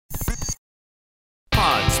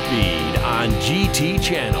on GT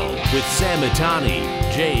Channel with Sam Matani,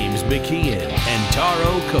 James McKeon, and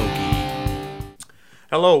Taro Koki.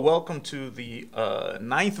 Hello, welcome to the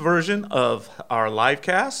ninth version of our live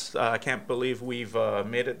cast. I can't believe we've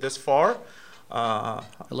made it this far. Hello,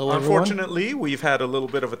 everyone. Unfortunately, we've had a little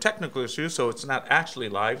bit of a technical issue, so it's not actually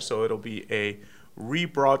live, so it'll be a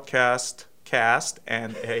rebroadcast cast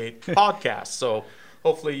and a podcast. So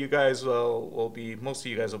hopefully you guys will be, most of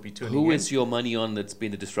you guys will be tuning in. Who is your money on that's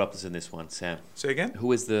been the disruptors in this one, Sam? Say again?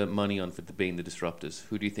 Who is the money on for being the disruptors?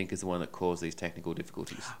 Who do you think is the one that caused these technical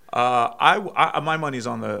difficulties? My money's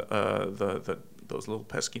on those little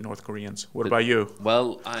pesky North Koreans. What about you?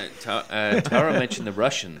 Well, Tara mentioned the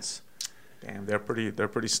Russians. Damn, they're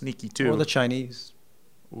pretty sneaky too. Or the Chinese.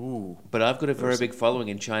 Ooh. But I've got a very big following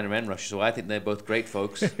in China and Russia, so I think they're both great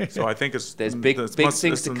folks. So I think it's There's big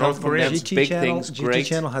things to come from them. GT Big Channel, things, GT great.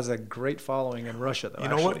 Channel has a great following in Russia, though. You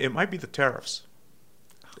know what? It might be the tariffs.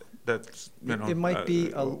 That's It might be.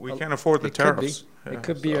 We can't afford the tariffs. It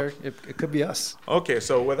could be. It could be us. Okay,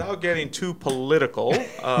 so without getting too political,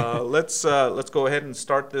 let's go ahead and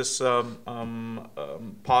start this podcast.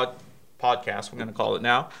 We're going to call it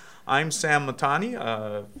now. I'm Sam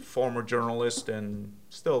Matani, former journalist and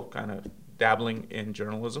still kind of dabbling in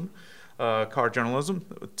journalism, car journalism.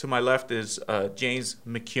 To my left is James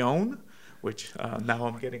McKeon, which now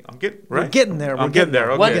I'm getting right. We're getting there. I'm getting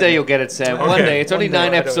there. Okay. One day you'll get it, Sam. Okay. One day. It's only One day.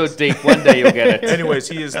 9 episodes deep. One day you'll get it. Anyways,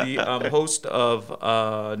 he is the host of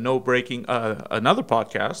No Breaking, another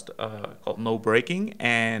podcast called No Breaking,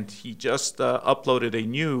 and he just uploaded a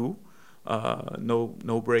new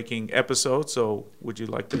No Breaking episode. So, would you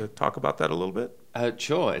like to talk about that a little bit?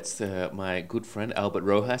 Sure. It's my good friend Albert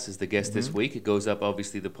Rojas is the guest this week. It goes up,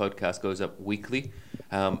 obviously, the podcast goes up weekly.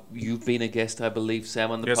 You've been a guest, I believe,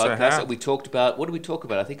 Sam, on the Yes, I podcast. have. We talked about, what did we talk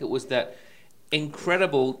about? I think it was that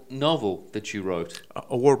incredible novel that you wrote.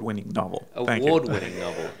 Award-winning novel. Thank you. Award-winning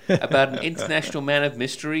novel about an international man of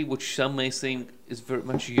mystery, which some may think is very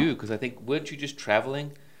much you, because I think, weren't you just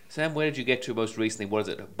traveling? Sam, where did you get to most recently? What is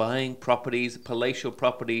it? Buying properties, palatial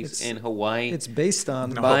properties in Hawaii? It's based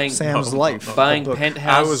on Buying- Sam's no, life. no, buying the book.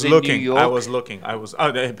 penthouses in New York?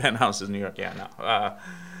 The penthouse is New York. Yeah, no.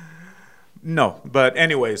 No, but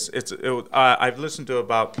anyways, I've listened to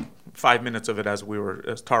about 5 minutes of it as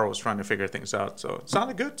Taro was trying to figure things out. So it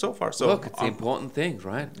sounded good so far. So Look, it's the important things,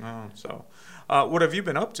 right? What have you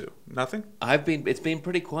been up to? Nothing? It's been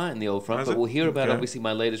pretty quiet in the old front, Has but it? we'll hear about Okay. obviously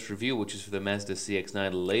my latest review, which is for the Mazda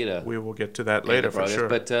CX-9 later. We will get to that later for sure.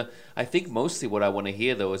 But I think mostly what I want to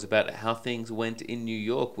hear though is about how things went in New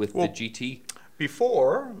York with the GT.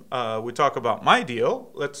 Before we talk about my deal,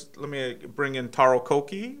 let me bring in Taro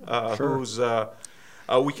Koki, Sure. who's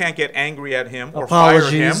we can't get angry at him or fire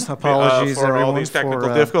him Apologies, for all everyone, these technical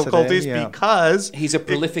for, difficulties today, yeah. because He's a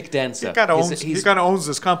prolific dancer. He kind of owns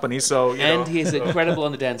this company, so and he's incredible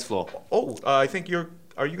on the dance floor. I think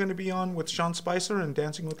Are you going to be on with Sean Spicer and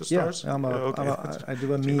Dancing with the Stars? Yeah, I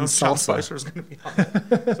do a mean Sean salsa. Spicer is going to be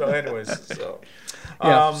on. So, anyways,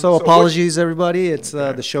 Yeah. so Apologies, everybody. It's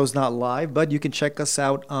the show's not live, but you can check us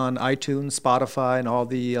out on iTunes, Spotify, and all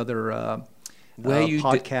the other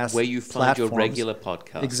podcast where you find your platforms. regular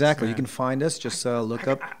podcast. Exactly. Yeah. You can find us. Just look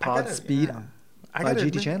up Podspeed by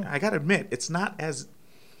GT Channel. I gotta admit, it's not as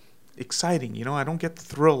exciting. I don't get the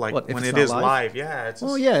thrill like What, if when it's it not is live? live. Yeah. It's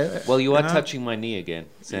just, Yeah. Well, you are You know? touching my knee again,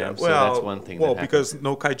 Sam. yeah, So that's one thing. Well, that because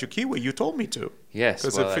no Kaiju Kiwi, you told me to. yes,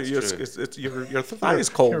 Because well, that's true. your thigh is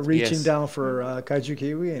cold. You're reaching Yes. down for Kaiju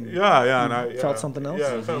Kiwi and Yeah, and I felt something else?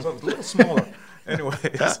 Yeah, I felt something a little smaller.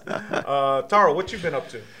 Anyways, Taro, what you been up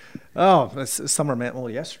to? it's summer man. Well,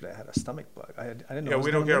 yesterday I had a stomach bug. I didn't know. Yeah, I was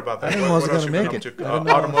we don't gonna care make- about that. I didn't know I was What else going to you make been it. up to? I didn't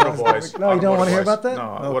know. Automotive-wise. No, you don't want to hear about that.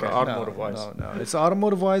 No, what automotive-wise? No. It's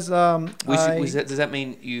automotive-wise. Does that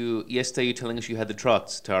mean yesterday you're telling us you had the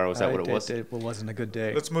trots, Taro? Is that what it was? It wasn't a good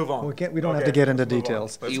day. Let's move on. We don't have Okay, to get into let's move on.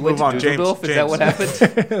 details. Let's You move went on, to James. Dusseldorf? Is that what James.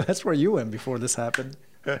 happened? That's where you went before this happened.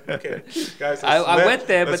 Okay, guys. I went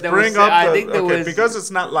there, but let's there bring was- up I the- think there okay, was- because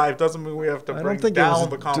it's not live doesn't mean we have to I bring don't think it was down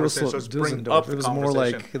the conversation. Let's bring up Dusseldorf. the It was conversation.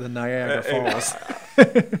 more like the Niagara Falls.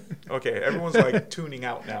 Okay, everyone's like tuning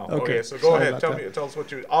out now. Okay, So go sorry ahead. about that. Tell us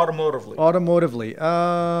what you automotively. Automotively,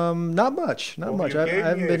 not much. Well, much. you I gave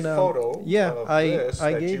haven't me a been. photo yeah, of I this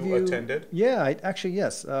that gave you attended. Yeah,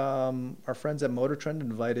 yes. Our friends at Motor Trend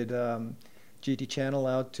invited GT Channel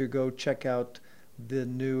out to go check out the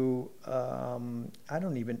new. I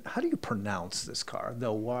don't even. How do you pronounce this car?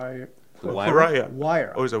 The Wire. Wire.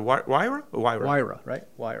 Wire. Oh, is it Wire? Wire? Wira, right?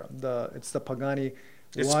 Wira. It's the Pagani.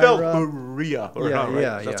 It's Wira. spelled Uria. Or Yeah, not, right? yeah,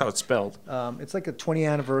 That's yeah. how it's spelled. It's like a 20th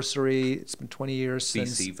anniversary. It's been 20 years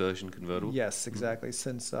since. BC version convertible. Yes, exactly.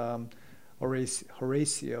 Since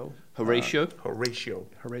Horacio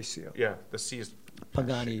Horatio. Yeah, the C is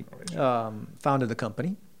Pagani Horatio. founded the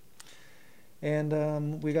company,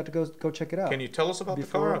 and we got to go check it out. Can you tell us about the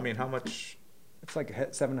car? I mean, how much? It's like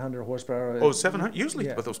 700 horsepower. Oh, 700. Usually,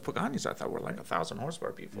 Yeah. but those Paganis I thought were like 1,000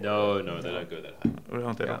 horsepower before. No, they don't go that high.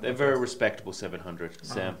 Well, they don't. They're very respectable 700,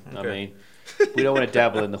 Sam. I okay. mean, we don't want to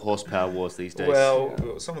dabble in the horsepower wars these days.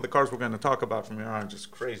 Well, some of the cars we're going to talk about from here on are just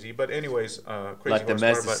crazy. But anyways, crazy like the horsepower,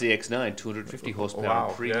 Mazda but- CX-9, 250 horsepower,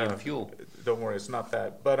 Wow, premium yeah. fuel. Don't worry, it's not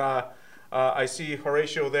that. But I see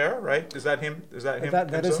Horatio there, right? Is that him? Is that him? That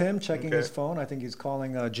is himself? him checking Okay. his phone. I think he's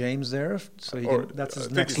calling James there, so he Or, can, that's his I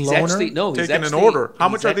think next he's He's loaner. actually no, he's Taking actually an order. How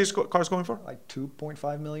he's much are act- these cars going for? Like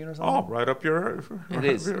 2.5 million or something. Oh, right up your. It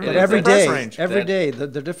is. your- It But is. every the price day, range. every That- day,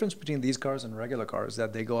 the difference between these cars and regular cars is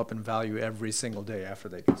that they go up in value every single day after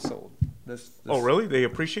they get sold. Oh, really? They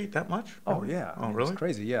appreciate that much? Oh, yeah. Oh, I mean, really? It's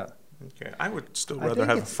crazy, yeah. Okay. I would still I rather think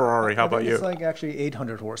have a it's- Ferrari. How I think about you? It's like actually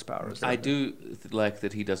 800 horsepower. I do like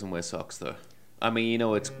that he doesn't wear socks though. I mean, you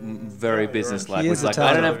know, it's very you're businesslike. He It's is like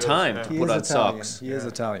I don't Italian. have time Yeah. to He put is on Italian. socks. He is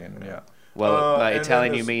Italian, yeah. Well, by and then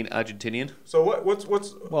Italian you there's- mean Argentinian? So what's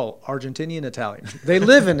Well, Argentinian Italian. They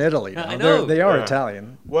live in Italy. I now. know. They are Yeah.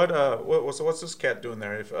 Italian. what's this cat doing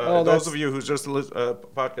there? If Oh, those that's- of you who's just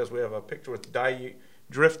podcast, we have a picture with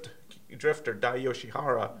Drifter Dai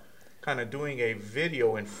Yoshihara, kind of doing a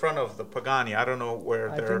video in front of the Pagani. I don't know where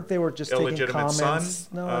I their think they were just taking illegitimate son. comments.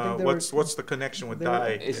 No, I think they were- what's the connection with they were- Dai?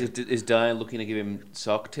 Is Diane looking to give him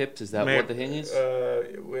sock tips? Is that what the thing is?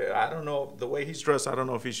 I don't know the way he's dressed. I don't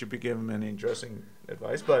know if he should be giving him any dressing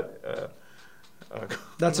advice, but.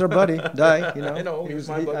 That's our buddy, Dai. You know, I know, He he's was-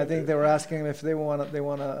 my buddy I think too. they were asking him if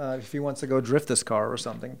if he wants to go drift this car or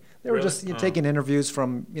something. They were Really? just taking interviews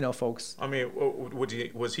from folks. I mean,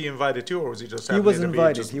 was he invited too, or was he just? He happening was to be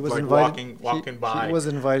invited. just, He was like, invited. walking by. He was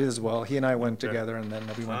invited as well. He and I went Okay. together, and then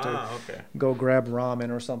we went to okay. go grab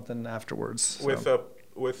ramen or something afterwards. so.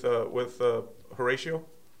 With Horatio.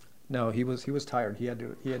 No, he was tired. He had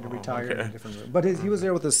to retire in okay. a different room. But he was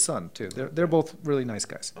there with his son too. They're both really nice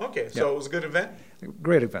guys. Okay, so Yeah. it was a good event.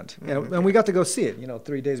 Great event. Yeah, and we got to go see it.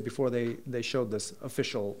 3 days before they showed this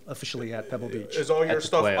officially at Pebble Beach. Is all your the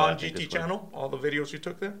stuff Quail, I on think GT is what- channel? All the videos you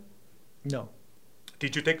took there? No,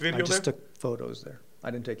 Did you take video I just there? took photos there. I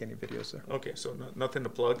didn't take any videos there. Okay, so nothing to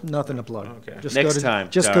plug. Nothing to plug. Okay. Just Next go to, time.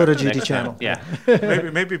 Just Dara, go to GT next time. channel. Yeah.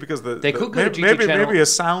 maybe because They could go to GT maybe channel. maybe a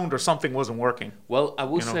sound or something wasn't working. Well, I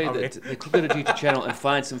will You know, say I mean- that they could go to GT Channel and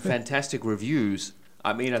find some fantastic reviews.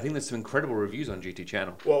 I mean, I think there's some incredible reviews on GT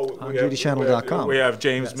Channel. Well, On we have- GTchannel.com. We have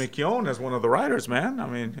James Yes. McKeown as one of the writers, man. I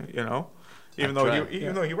mean, even though try.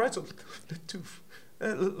 he writes a little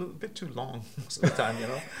bit too long most of the time,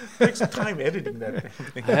 takes some time editing that.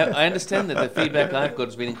 I understand that the feedback I've got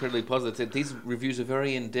has been incredibly positive. That these reviews are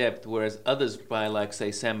very in depth, whereas others by, like,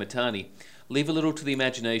 say, Sam Matani, leave a little to the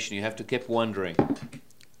imagination. You have to keep wondering.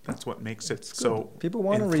 That's what makes it so People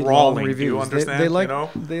want to read long enthralling. reviews. Do you understand? They like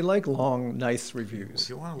they like long, nice reviews.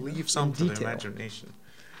 You want to leave some to the detail. imagination.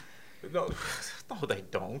 No, they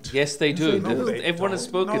don't. Yes, they do. No, they Everyone has don't.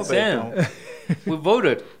 spoken. No, they Sam, don't. we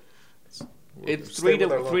voted. We'll It's stay 3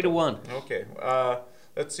 with our to 3 to local. 1. Okay.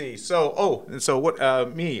 Let's see. So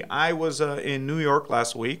what? Me. I was in New York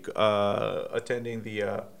last week, attending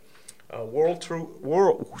the World Tour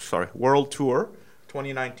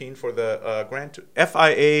 2019 for the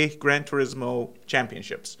FIA Gran Turismo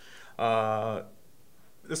Championships.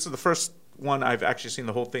 This is the first one I've actually seen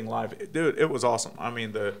the whole thing live. Dude, it was awesome. I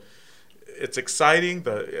mean, it's exciting.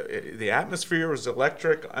 The atmosphere was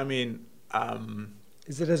electric. I mean.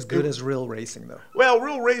 Is it as good as real racing though? Well,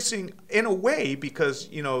 real racing in a way because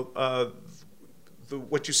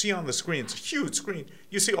what you see on the screen, it's a huge screen.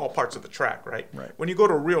 You see all parts of the track, right? Right. When you go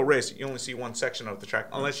to a real race, you only see one section of the track,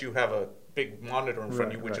 unless you have a big monitor in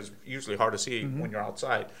front of you, which Right. is usually hard to see when you're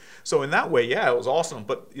outside. So in that way, yeah, it was awesome.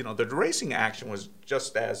 But the racing action was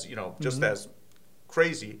just as as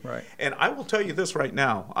crazy. Right. And I will tell you this right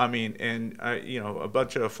now. I mean, and a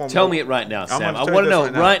bunch of Formula. Tell me it right now, I'm Sam. gonna I tell want you to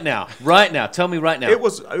this know right now. right now. Tell me right now. It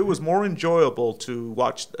was more enjoyable to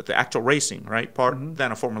watch the actual racing, right, part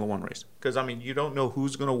than a Formula One race, because I mean you don't know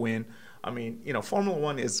who's going to win. I mean, Formula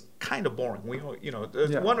One is kind of boring. We,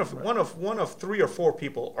 Yeah, one of 3 or 4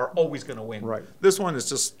 people are always going to win. Right. This one is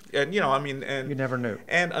just, and I mean, and You never knew.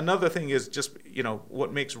 And another thing is just,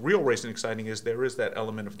 what makes real racing exciting is there is that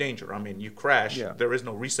element of danger. I mean, you crash, Yeah. there is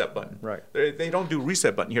no reset button. Right. They don't do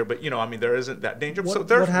reset button here, but I mean, there isn't that danger. So What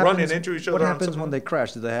they're happens- running into each other. What on happens some- when they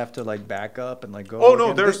crash? Do they have to back up and go? Oh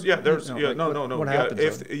no, again? there's Like, no. What Yeah, happens?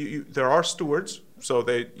 if though? there are stewards, so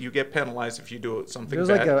you get penalized if you do something There's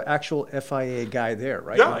bad. like an actual FIA guy there,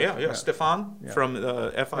 right? Yeah. Stefan Yeah. from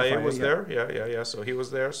FIA was yeah. there. Yeah. So he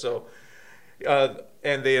was there. So,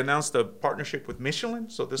 And they announced a partnership with Michelin.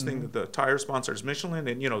 So this thing, the tire sponsor is Michelin,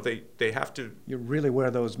 and they have to. You really wear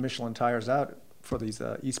those Michelin tires out for these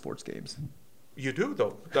esports games. You do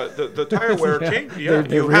though. The tire wear Yeah, change. Yeah,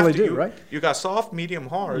 they you really have to, do, right? You got soft, medium,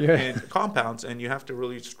 hard, Yeah. and compounds, and you have to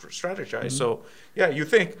really strategize. So yeah, you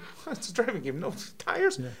think it's a driving game. No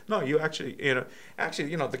tires. Yeah. No, you actually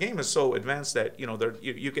the game is so advanced that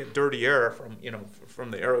you get dirty air from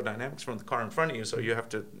the aerodynamics from the car in front of you. So you have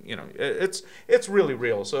to it's really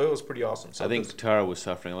real. So it was pretty awesome. So I think Tara was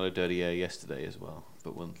suffering a lot of dirty air yesterday as well.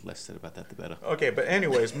 But one less said about that, the better. Okay, but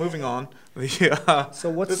anyways, moving on. So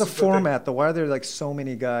what's the format though? Why are there like so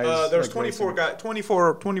many guys? There's like, 24 racing? guys,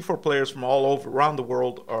 24 players from all over around the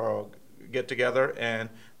world get together, and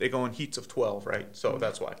they go in heats of 12, right? So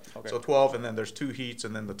that's why. Okay. So 12, and then there's 2 heats,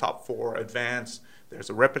 and then the top 4 advance. There's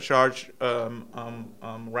a repechage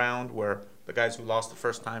round where the guys who lost the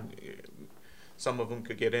first time, some of them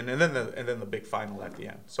could get in, and then the big final at the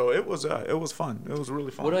end. So it was fun. It was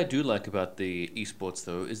really fun. What I do like about the esports,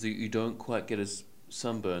 though, is that you don't quite get as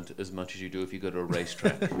sunburnt as much as you do if you go to a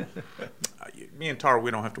racetrack. Me and Tara, we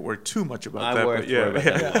don't have to worry too much about that. I worry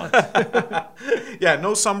about that one. Yeah,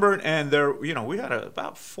 no sunburn, and there, we had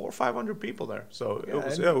about 400 or 500 people there, so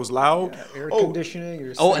Yeah, it was loud. Yeah, air conditioning.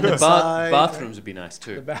 You're Oh, and the sitting inside, bathrooms would be nice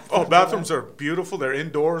too. The bathrooms. Bathrooms are beautiful. They're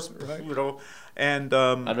indoors, Right. and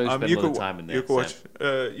I know you spend a lot of time in there, You could watch.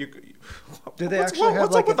 Do they what's, actually have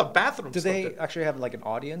what's like up with a- the bathroom? Do stuff they there? actually have like an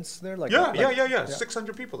audience there? Like Yeah, like- yeah.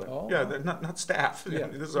 600 people there. Oh, yeah, wow. they're not staff. Yeah.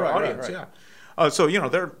 This is our Right, audience. right. Yeah. So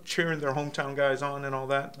they're cheering their hometown guys on and all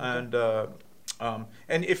that,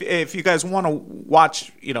 and if you guys want to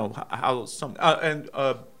watch, how some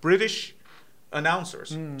British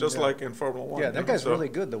announcers, just yeah. like in Formula One. Yeah, that guy's really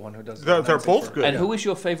good. The one who does. the They're announcing both for- good. And Yeah. who is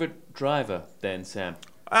your favorite driver then, Sam?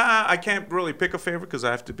 I can't really pick a favorite because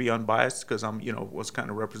I have to be unbiased because I'm, was kind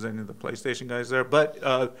of representing the PlayStation guys there. But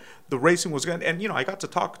the racing was good, and I got to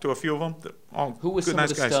talk to a few of them. All Who were good, some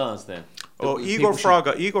nice of the guys. stars then? Oh, That Igor people should-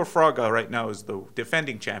 Fraga. Igor Fraga right now is the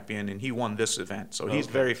defending champion, and he won this event, so he's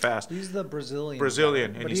Okay. very fast. He's the Brazilian.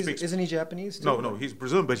 Brazilian, guy. and But he he's, speaks- isn't he Japanese? Too? No, he's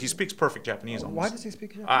Brazilian, but he speaks perfect Japanese. Why Almost. does he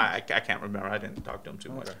speak Japanese? I can't remember. I didn't talk to him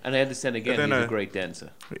too much. And I understand again, And then, he's a great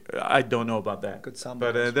dancer. I don't know about that. Good samba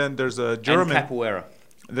But dancer. then there's a German. And capoeira.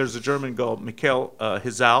 There's a German called Mikhail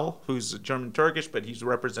Hizal, who's German Turkish, but he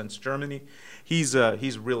represents Germany. He's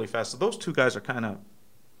really fast. So those two guys are kind of,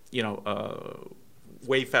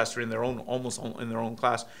 way faster in their own, almost in their own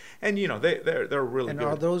class, and they're really And good.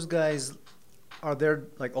 are those guys? Are their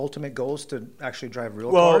like ultimate goals to actually drive real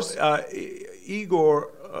Well, cars?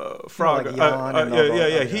 Igor Fraga, like Jan and all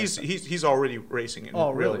yeah. that. He's already racing in. Oh,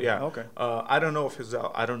 really? Yeah. Okay. I don't know if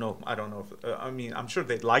I don't know if. I'm sure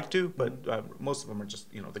they'd like to, but most of them are just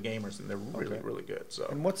the gamers, and they're really Okay. really good. So.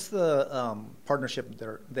 And what's the partnership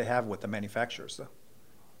they have with the manufacturers? Though?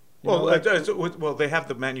 Well, they have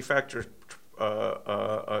the manufacturer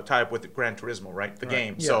tie up with Gran Turismo, right? The Right.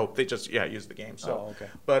 game. Yeah. So they just use the game. So. Oh, okay.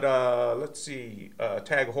 But let's see.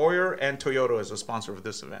 Tag Heuer and Toyota is a sponsor of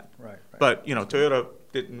this event. Right. But Toyota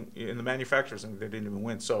didn't in the manufacturers, and they didn't even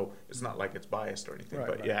win. So it's not like it's biased or anything. Right,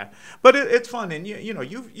 But right. yeah, but it's fun, and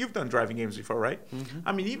you've done driving games before, right?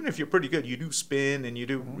 I mean, even if you're pretty good, you do spin and you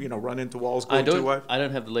do run into walls. I Going too wide.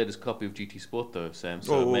 don't have the latest copy of GT Sport though, Sam.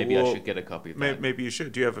 So Oh, maybe I well, should get a copy of that. Maybe you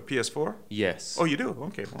should. Do you have a PS4? Yes. Oh, you do?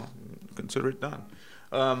 Okay, well, consider it done.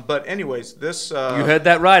 But anyways, this... You heard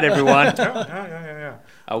that right, everyone. Yeah.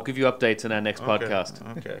 I'll give you updates in our next podcast.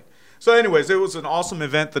 Okay. So anyways, it was an awesome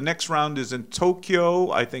event. The next round is in Tokyo,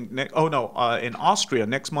 I think. In Austria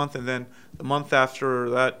next month, and then the month after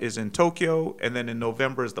that is in Tokyo, and then in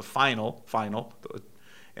November is the final,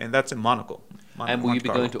 and that's in Monaco. And will you Monte be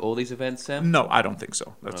Carlo. going to all these events, Sam? No, I don't think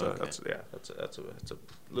so. That's Okay. that's a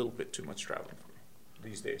little bit too much traveling for me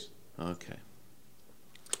these days. Okay.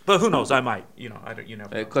 But who knows? I might. You never know.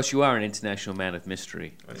 Because you are an international man of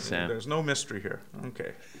mystery, Sam. There's no mystery here.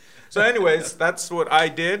 Okay. So, anyways, that's what I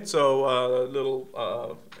did. So,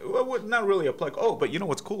 not really a plug. Oh, but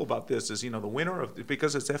what's cool about this is, the winner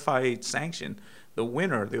because it's FIA sanctioned, the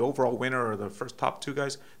overall winner, or the first top 2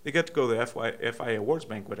 guys, they get to go to the FIA awards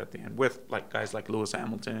banquet at the end with guys like Lewis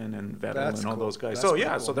Hamilton and Vettel That's and all cool. those guys. That's So pretty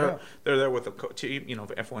yeah, cool. so Yeah. they're there with the team,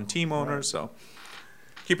 the F1 team owners. So,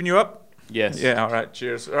 keeping you up. Yes. Yeah. All right.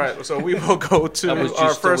 Cheers. All right. So we will go to I was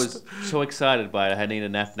our first. so excited by it. I need a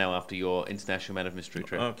nap now after your international man of mystery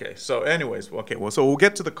trip. Okay. So, anyways, so we'll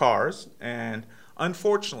get to the cars, and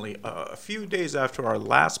unfortunately, a few days after our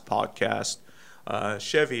last podcast,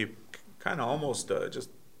 Chevy kind of almost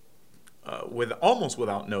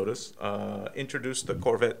without notice introduced the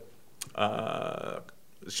Corvette,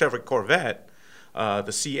 Chevy Corvette, the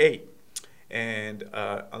C8. And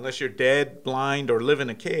unless you're dead, blind, or live in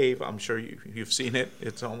a cave, I'm sure you've seen it.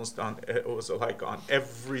 It's almost on. It was like on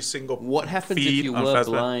every single. What happens if feed you on were Fastback.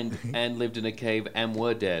 blind and lived in a cave and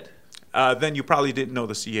were dead? Then you probably didn't know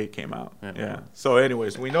the C8 came out. Yeah. Yeah. So,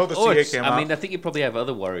 anyways, we know the Or C8 came out. I mean, I think you probably have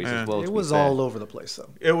other worries as well. It to be was fair. all over the place, though.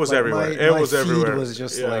 It was Like, everywhere. my It was feed everywhere. was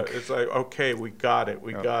just yeah, like, it's like, okay, we got it,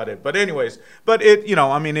 we got it. But anyways, but it,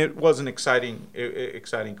 I mean, it was an exciting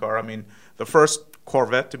car. I mean, the first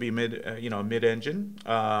Corvette to be mid-engine.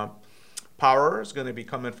 Power is going to be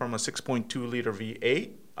coming from a 6.2 liter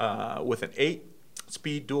V8 with an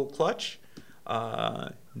 8-speed dual clutch.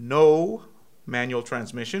 No manual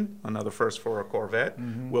transmission, another first for a Corvette.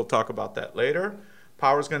 We'll talk about that later.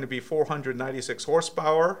 Power is going to be 496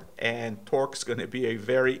 horsepower, and torque is going to be a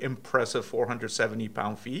very impressive 470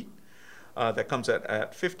 pound-feet. That comes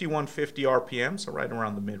at 5150 RPM, so right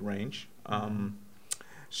around the mid-range.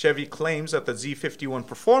 Chevy claims that the Z51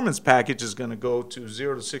 Performance package is going to go to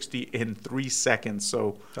 0 to 60 in 3 seconds.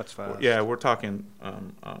 So That's fast. Yeah, we're talking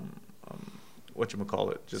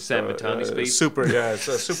whatchamacallit, just San Matani speed? Super, yeah, it's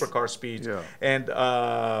a supercar speed. Yeah. And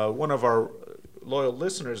one of our loyal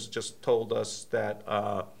listeners just told us that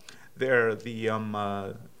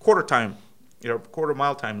the quarter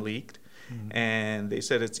mile time leaked, and they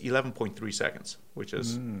said it's 11.3 seconds, which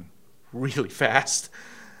is really fast.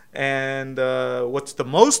 And what's the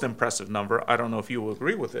most impressive number, I don't know if you will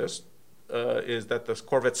agree with this, is that the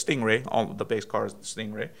Corvette Stingray, all the base cars, the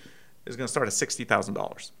Stingray, is going to start at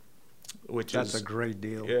 $60,000, which that's is a great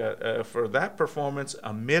deal. yeah, for that performance,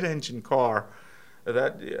 a mid-engine car,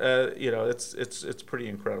 that it's pretty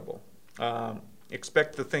incredible.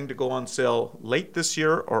 Expect the thing to go on sale late this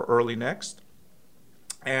year or early next.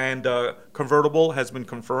 And convertible has been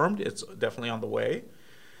confirmed; it's definitely on the way.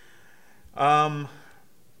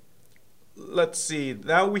 Let's see.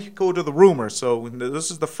 Now we go to the rumors. So this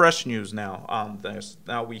is the fresh news now on this.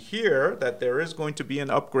 Now we hear that there is going to be an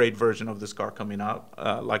upgrade version of this car coming out,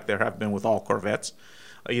 like there have been with all Corvettes,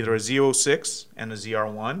 either a Z06 and a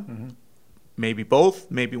ZR1, maybe both,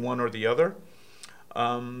 maybe one or the other.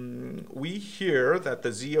 We hear that the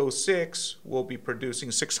Z06 will be producing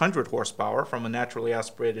 600 horsepower from a naturally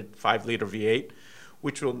aspirated 5-liter V8,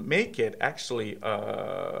 which will make it actually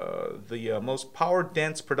the most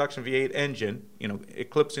power-dense production V8 engine,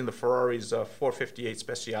 eclipsing the Ferrari's 458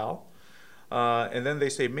 Speciale. And then they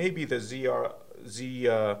say maybe the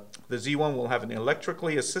Z1 will have an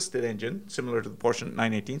electrically assisted engine, similar to the Porsche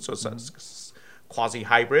 918, so it's a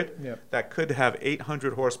quasi-hybrid that could have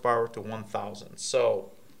 800 horsepower to 1,000.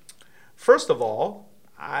 So, first of all,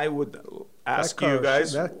 I would ask you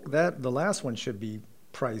guys. The last one should be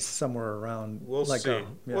priced somewhere around. We'll see. Yeah.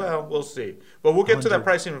 Well, we'll see. But we'll get to that 100.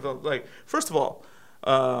 pricing. Like, first of all,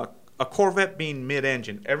 a Corvette being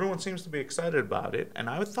mid-engine, everyone seems to be excited about it, and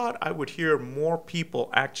I thought I would hear more people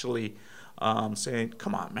actually saying,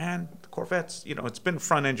 "Come on, man, the Corvette's it's been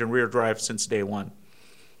front-engine rear drive since day one."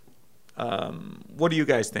 What do you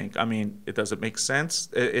guys think? I mean, does it make sense?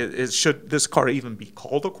 Should this car even be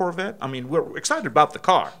called a Corvette? I mean, we're excited about the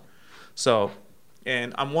car, so.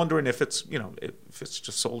 And I'm wondering if it's if it's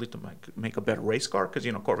just solely to make a better race car, because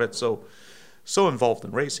Corvette's so involved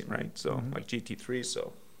in racing, right? So like GT3.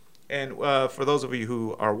 So, and for those of you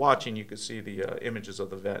who are watching, you can see the images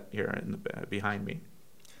of the Vette here behind me.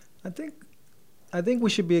 I think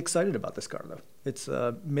we should be excited about this car, though. It's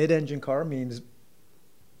a mid-engine car, means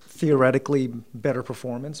theoretically better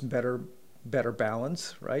performance, better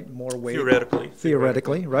balance, right? More weight.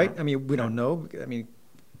 Theoretically, right? I mean, we don't know. I mean.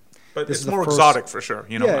 But This it's is the more first- exotic for sure.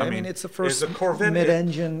 Yeah, I mean, it's the first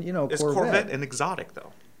mid-engine, Is Corvette. Corvette an exotic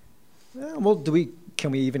though? Yeah, well,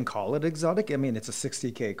 can we even call it exotic? I mean, it's a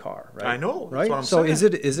 60K car, right? I know, that's right? what I'm so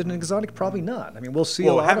saying. is it an exotic? Probably not. I mean, we'll see.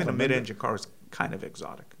 Well, a lot having of a them. mid-engine car is kind of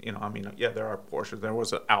exotic. I mean, yeah, there are Porsches. There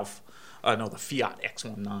was an the Fiat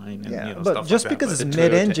X19, and Yeah, stuff but just like because that. it's The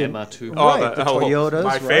Toyota mid-engine, MR2. right? The Toyotas, my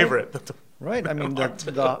right? favorite. Right. I mean, what?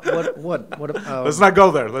 Let's not go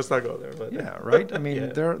there. But, Yeah, right. I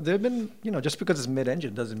mean, Yeah. they've been, just because it's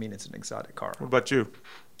mid-engine doesn't mean it's an exotic car. What about you?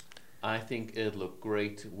 I think it'd look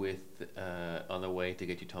great with on the way to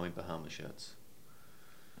get you Tommy Bahama shirts.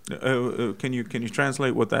 Can you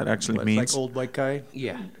translate what that actually It's means? like old white guy.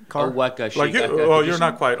 Yeah, Car? old white guy chic. Like I could you're just-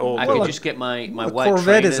 not quite old. I but- could just get my a white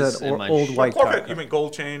Corvette is trainers an and my old sh- white Corvette, car. you mean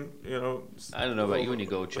gold chain? I don't know about you and your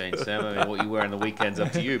gold chain, Sam. I mean, what you wear on the weekends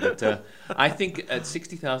up to you. But I think at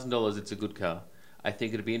 $60,000, it's a good car. I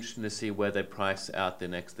think it'd be interesting to see where they price out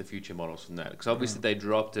the future models from that. Because obviously they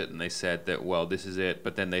dropped it and they said that, well, this is it.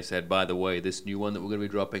 But then they said, by the way, this new one that we're going to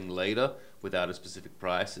be dropping later without a specific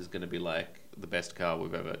price is going to be like the best car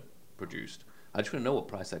we've ever produced. I just want to know what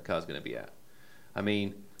price that car is going to be at. I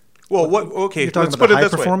mean, Well, what? Okay, You're talking let's about put the it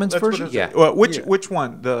this way. high-performance Let's put it version? this way. Yeah. Well, which Yeah. which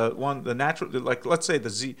one? The natural, like let's say the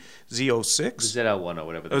Z06, The ZL1 or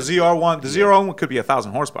whatever. the ZR1. The ZR1 could be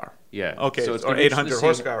 1,000 horsepower. Yeah. Okay, So it's or gonna be interesting 800 to see-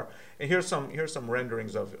 horsepower. And here's some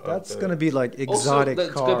renderings of That's the, going to be like exotic also,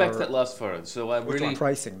 let's car. go back to that last photo. So I really,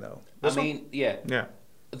 pricing though. I This one? mean, yeah, Yeah.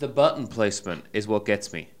 the button placement is what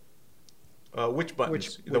gets me. Which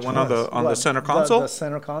buttons? the Which one on the ones? What, center console. The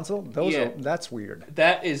center console. Those Yeah. are that's weird.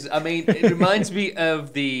 That is, I mean, it reminds me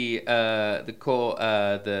of the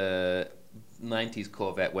 '90s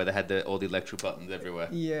Corvette where they had all the electric buttons everywhere.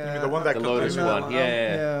 Yeah. the one that The could- Lotus I'm one, I'm-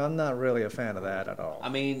 yeah. Yeah, I'm not really a fan of that at all. I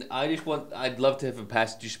mean, I'd love to have a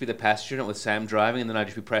passenger, just be the passenger in it with Sam driving, and then I'd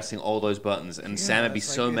just be pressing all those buttons, and Sam would be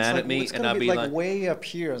so mad at me, and I'd be like, way up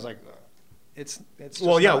here. It's like, it's. Just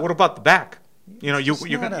well, yeah. not- What about the back? You know, you It's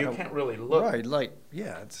you, not can, at you a- can't really look. Right, like,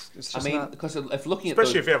 yeah, it's I just mean, not. because if looking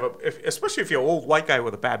Especially at if you have especially if you're an old white guy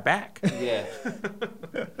with a bad back. yeah.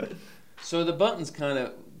 So the buttons kind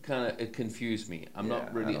of it confuse me. I'm Yeah,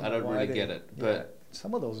 not really, I know don't why really they- get it, yeah. but.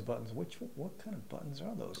 Some of those buttons, what kind of buttons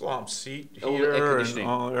are those? Seat Oh, here air and conditioning.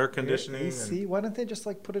 air conditioning, AC? Why don't they just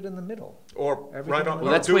like put it in the middle? or Everything right on. on Well,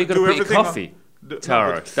 no, that's where you got to do put your everything on- coffee, no,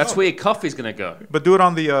 Taro. but- That's no. where your coffee's going to go. But do it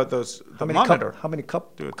on the How many monitor. How many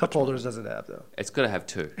cup Do it cup touch monitor. holders does it have though? It's got to have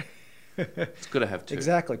two. It's got to have two.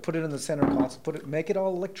 Exactly. Put it in the center console. Make it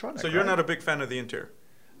all electronic. So you're right? not a big fan of the interior.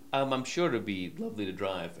 I'm sure it'll be lovely to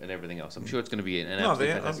drive and everything else. I'm sure it's going to be an No, absolutely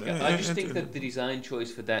they- fantastic. I'm- I just think that the design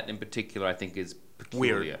choice for that in particular, I think, is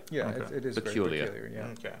peculiar. Weird. Yeah, Okay. it is Peculiar. very peculiar.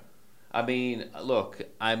 Yeah. Okay. I mean, look,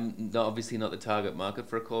 obviously not the target market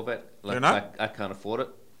for a Corvette. Like, You're not? I can't afford it.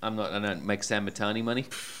 I don't make Sam Matani money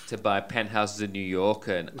to buy penthouses in New York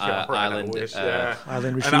and Yeah, right, I island wish, uh, Island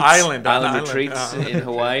An retreats. island. an island retreats yeah. in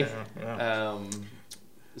Hawaii. Yeah.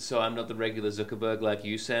 So I'm not the regular Zuckerberg like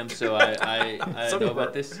you, Sam. So I don't know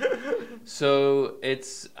about this. So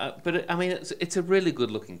I mean, it's a really good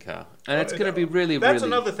looking car, and it's going to be really, That's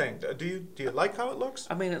really. another thing. Do you like how it looks?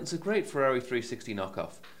 I mean, it's a great Ferrari 360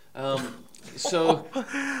 knockoff. So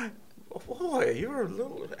Boy, you're a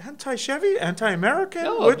little anti-Chevy, anti-American.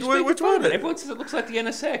 no, which just making which fun. one? Everyone says it looks like the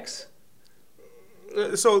NSX.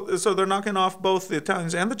 So they're knocking off both the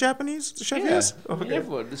Italians and the Japanese Chevys. Yeah, I mean,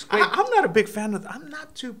 everyone. This great. I'm not a big fan of. I'm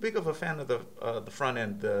not too big of a fan of the front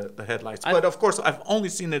end, the headlights. I- But of course, I've only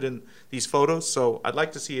seen it in these photos, so I'd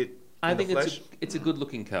like to see it. I in think the flesh. it's a good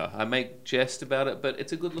looking car. I make jest about it, but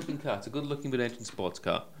it's a good looking car. It's a good looking mid-engine sports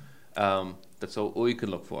car. That's all you can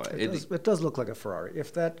look for. It does look like a Ferrari.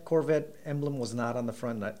 If that Corvette emblem was not on the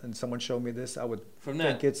front and someone showed me this, I would From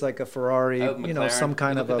think that- it's like a Ferrari, McLaren, some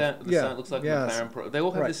kind look of at a that. The sign looks like a McLaren. They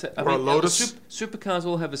all have Right. the same. Or a Lotus. Supercars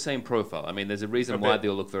all have the same profile. I mean, there's a reason A why bit. they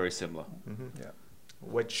all look very similar. Yeah.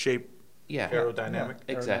 wedge shape Yeah. aerodynamic.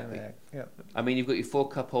 Yeah, Exactly. aerodynamic, Yeah. I mean, you've got your 4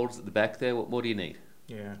 cup holders at the back there. What more do you need?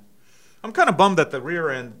 Yeah, I'm kind of bummed that the rear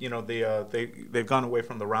end. They've gone away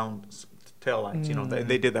from the round tail lights.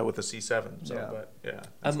 They did that with the C7. So, Yeah. but yeah.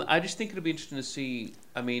 I just think it'll be interesting to see.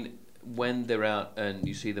 I mean, when they're out and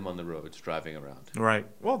you see them on the roads driving around. Right.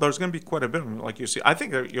 Well, there's going to be quite a bit of them, like you see. I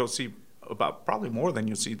think that you'll see about probably more than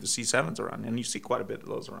you'll see the C7s around, and you see quite a bit of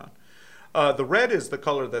those around. The red is the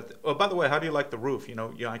color that. Oh, by the way, how do you like the roof?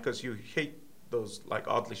 Because you hate those like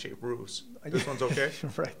oddly shaped roofs. This one's okay.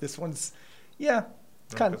 Right. This one's, yeah,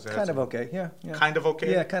 kind 'cause it has kind of some- okay. Yeah. Yeah. Kind of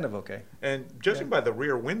okay. Yeah, kind of okay. And judging Yeah. by the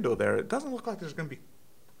rear window there, it doesn't look like there's going to be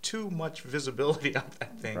too much visibility on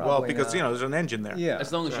that thing. Well, Probably because not. there's an engine there. Yeah.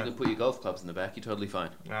 As long as you Right. can put your golf clubs in the back, you're totally fine.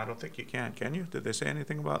 I don't think you can. Can you? Did they say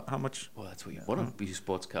anything about how much? Well, that's what you want to be your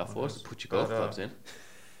sports car for, is to put your But, golf clubs in.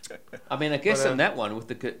 I mean, I guess but, on that one with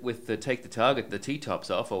the take the target, the T-tops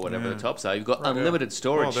off or whatever Yeah. the tops are, you've got Right, yeah. unlimited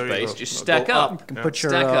storage Well, there you space. go. Just Go stack up. up. You can Yeah. put your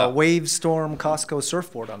Stack up. Wavestorm Costco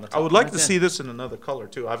surfboard on the top. I would like Right to there. see this in another color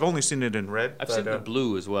too. I've only seen it in red. I've but, seen the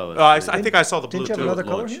blue as well. I think I saw the blue Didn't you have too. another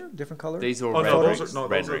color launch. here? Different color? These are Oh no,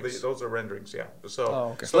 renderings. those are renderings. Yeah. So, Oh,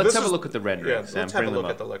 okay. so Let's this have a is- look at the renderings, Yeah, Sam. let's have a Bring look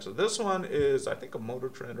them at the Lexus. This one is, I think, a Motor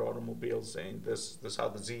Trend automobile saying this how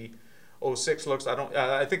the Z06 looks.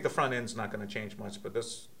 I think the front end's not going to change much, but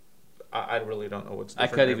this. I really don't know what's I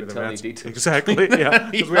different. can't Maybe even the tell you vents- details. Exactly, yeah,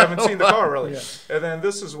 because we haven't seen the car really. Yeah. And then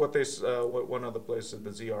this is what what one other place the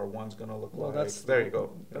ZR1's going to look Well, like. that's There you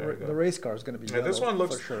go. The, There you go. the race car is going to be. Yeah, this yellow one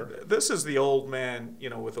looks. for sure. This is the old man,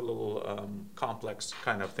 with a little complex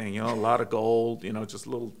kind of thing. A lot of gold. Just a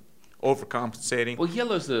little overcompensating. Well,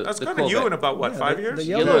 yellow's the That's the kind of you in Corvette. about what Yeah, 5 the years?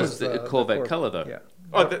 Yellow is the Corvette color, though. Yeah.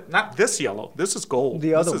 Oh, not this yellow. This is gold. The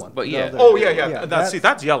This other is- one. but The yeah. other- Oh yeah.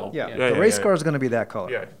 That's yellow. Yeah, yeah the race yeah. car is going to be that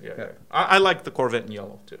color. Yeah. I like the Corvette in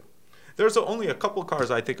yellow too. There's only a couple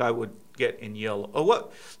cars I think I would get in yellow. Oh,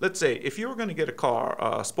 what? Let's say if you were going to get a car,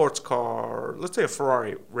 a sports car, let's say a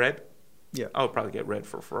Ferrari red, Yeah. I would probably get red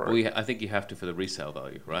for Ferrari. Well, I think you have to for the resale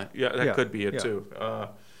value, right? Yeah, that Yeah, could be it yeah. too.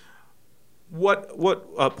 What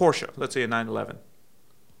Porsche? Let's say a 911.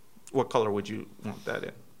 What color would you want that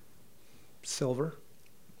in? Silver.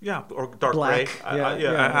 Yeah, or dark Black, gray.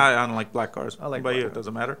 yeah. I don't like black cars. I like But black. it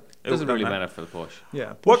doesn't matter. Doesn't really matter for the Porsche.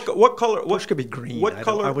 Yeah. What color? Porsche could be green. What I don't-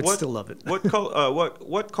 color? I would what- still love it. What color?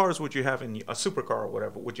 What cars would you have in a supercar or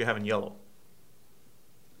whatever? Would you have in yellow?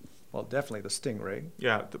 Well, definitely the Stingray.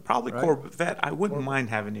 Yeah, probably Right. Corvette. I wouldn't mind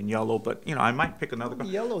having in yellow, but I might pick another car.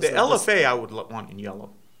 Yellow's The the- LFA I would want in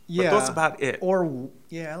yellow. Yeah. But that's about it. Or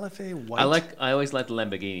LFA white. I always like the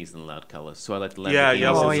Lamborghinis in the loud colors. So I like the Lamborghinis Yeah, in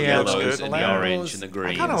yellow the looks yellows good. and the Lambos- orange and the I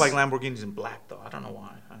greens. kind of like Lamborghinis in black though. I don't know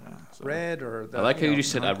why. I don't know, so. red or. The, I like how you know,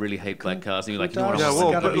 just said I really hate black cars, and you're like, you know what? Countach. Yeah, I It's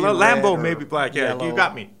well, want gotta but be Lambo red maybe or black. Yeah, you yellow,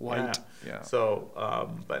 got me. white. Yeah.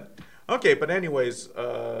 So, but okay, but anyways,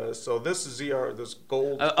 so this is this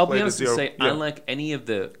gold. I'll be plated honest and zero. say Yeah. I like any of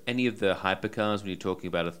the hypercars when you're talking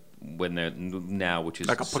about when they're now, which is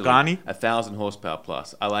Like a silly, Pagani? 1,000 horsepower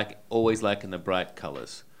plus. I always liking the bright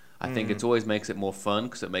colors. I think it always makes it more fun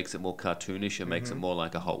because it makes it more cartoonish and makes it more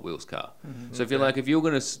like a Hot Wheels car. So if you're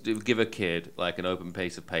going to give a kid like an open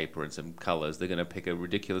piece of paper and some colors, they're going to pick a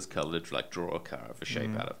ridiculous color to like draw a car of a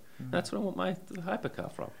shape out of. That's what I want my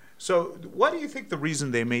hypercar from. So, what do you think the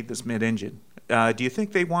reason they made this mid-engine? Do you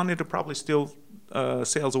think they wanted to probably steal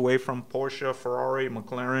sales away from Porsche, Ferrari,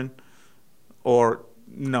 McLaren, or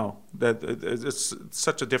no? That it's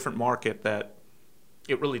such a different market that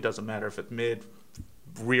it really doesn't matter if it's mid,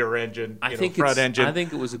 rear engine, front engine. I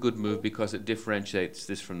think it was a good move because it differentiates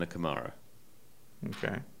this from the Camaro.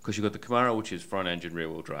 Okay, Because you've got the Camaro, which is front engine, rear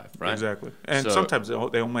wheel drive, right? exactly. And So- sometimes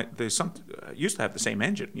they used to have the same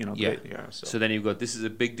engine. Yeah. So. So then you've got this is a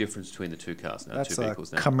big difference between the two cars now, That's two a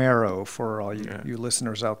vehicles now. Camaro for all you, Yeah. you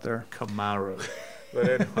listeners out there. Camaro.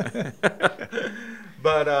 But anyway,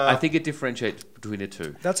 but I think it differentiates between the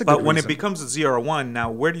two. That's a good but when it reason. becomes a ZR1, now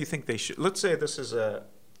where do you think they should? Let's say this is a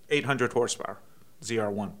 800 horsepower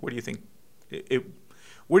ZR1. Where do you think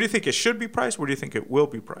where do you think it should be priced? Where do you think it will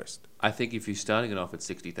be priced? I think if you're starting it off at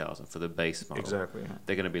 60,000 for the base model, Exactly. Yeah.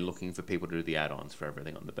 they're going to be looking for people to do the add-ons for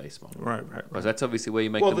everything on the base model. Right. Because that's obviously where you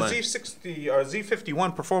make Well, the the money. Z60 or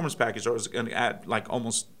Z51 performance package is going to add like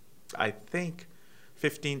almost, I think,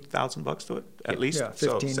 $15,000 to it at least. Yeah,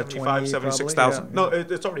 so 15 to 75, 20 76,000. probably, yeah.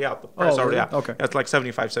 No, it's already out. The price already really? out. Okay. That's like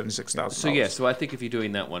 75, 76,000. So yeah, so I think if you're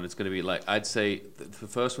doing that one, it's going to be like I'd say the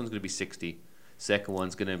first one's going to be 60, second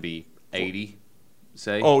one's going to be 80,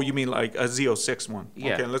 say. Oh, you mean like a Z06 one?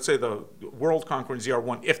 Yeah. Okay, let's say the World Conquering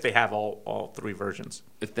ZR1 if they have all three versions.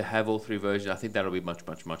 If they have all three versions, I think that'll be much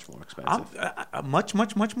more I'm,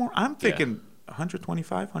 expensive. much more. I'm thinking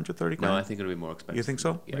 125, 130 grand. No, I think it'll be more expensive. You think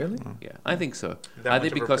so? Yeah. Really? Yeah, I think so. That I much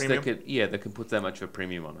think of a because they premium? can put that much of a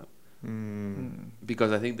premium on it. Hmm.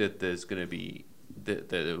 Because I think that there's going to be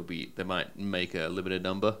they might make a limited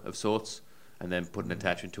number of sorts and then put an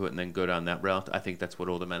attachment to it and then go down that route. I think that's what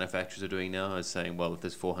all the manufacturers are doing now, is saying, well, if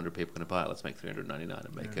there's 400 people going to buy it, let's make 399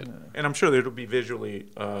 and make it And I'm sure that it'll be visually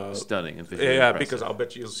stunning and visually yeah, impressive. because I'll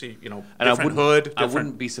bet you'll see, And different hood, I different.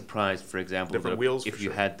 wouldn't be surprised, for example, different that wheels if for you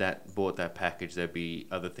sure. had bought that package, there'd be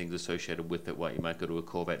other things associated with it. Like you might go to a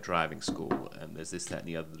Corvette driving school, and there's this, that, and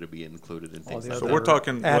the other that'll be included in things the like So other we're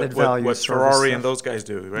talking added what value service Ferrari and stuff. those guys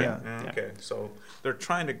do, right? Yeah. Yeah. Okay, so they're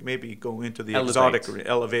trying to maybe go into the Elevate.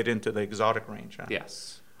 elevate into the exotic range. Huh? that.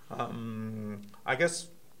 Yes. I guess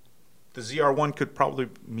the ZR1 could probably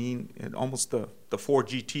mean almost the Ford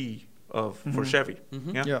GT for Chevy.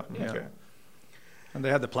 Yeah. Yeah, yeah. Okay. And they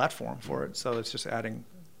had the platform for it, so it's just adding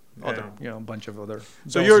other, Yeah. a bunch of other.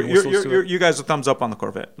 So bells and whistles to it. you guys are thumbs up on the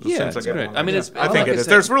Corvette. It Yeah, seems it's like great. I mean, it's I think like it I is.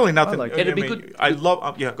 said, There's really nothing. like I it. It'd be mean, good- I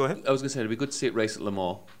love. Yeah, go ahead. I was going to say it'd be good to see it race at Le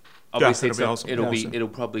Mans. Yeah, Obviously, that'd be awesome. Yeah. it'll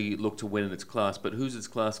probably look to win in its class, but who's its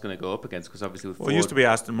class going to go up against? Because obviously with Well, Ford, it used to be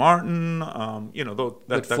Aston Martin.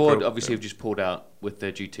 but Ford obviously have just pulled out with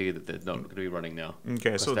their GT that they're not going to be running now. Okay,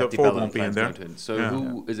 Because so that the Ford development won't be in plan's there. going to end. So Yeah.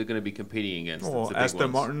 who is it going to be competing against? Oh, That's the big Aston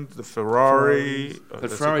ones. Martin, the Ferrari. But the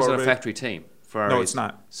Ferrari's not a Corvette. factory team. Ferrari No, is- it's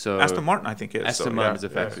not. So Aston Martin, I think, is. Aston so, Martin's yeah,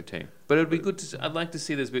 a factory team. But it would be good to. I'd like to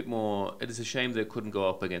see there's a bit more. It is a shame that it couldn't go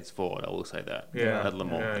up against Ford. I will say that. Yeah. At Le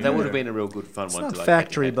Mans, Yeah, that would yeah. have been a real good fun It's one. not to like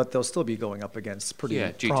factory, head-to-head. but they'll still be going up against pretty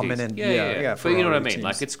yeah, GTs. prominent. Yeah. But you know what I Ferrari mean?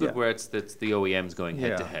 Like teams. it's good Yeah. where it's the OEMs going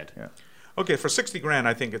head to head. Yeah. Okay, for 60 grand,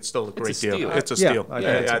 I think it's still a great steal. deal. It's a Yeah, steal. I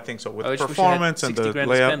Yeah, think so. I think so. With I wish I had performance and 60 the grand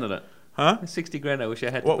to spend layout. on it. Huh? 60 grand. I wish I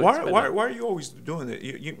had. Well, to why, spend why, on. why are you always doing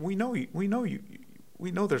it? We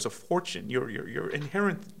know there's a fortune. Your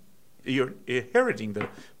inherent you're inheriting the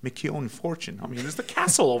McKeown fortune. I mean, there's the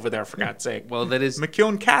castle over there, for God's sake. Well, that is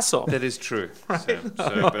McKeown Castle. that is true.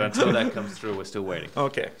 But until that comes through, we're still waiting.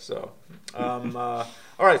 Okay, so, all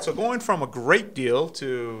right, so going from a great deal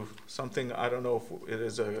to something, I don't know if it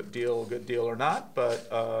is a good deal or not,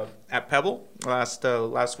 but at Pebble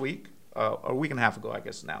last week, a week and a half ago, I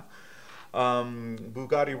guess now,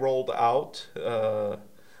 Bugatti rolled out the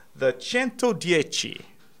 110.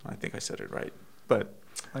 I think I said it right, but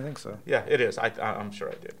I think so. yeah, it is. I'm sure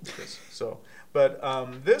I did. So, but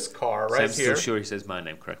this car right Sam's here. still sure he says my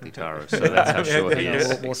name correctly, Taro. So that's how sure he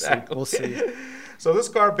is. We'll see. We'll see. So this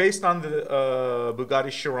car, based on the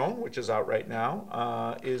Bugatti Chiron, which is out right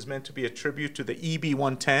now, is meant to be a tribute to the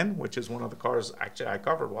EB110, which is one of the cars actually I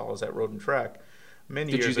covered while I was at Road and Track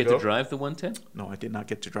many Did years you ago. get to drive the 110? No, I did not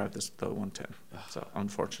get to drive the 110. So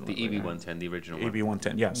unfortunately, The EB110, the original one.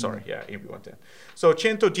 EB110. Yeah, sorry. Yeah, EB110. So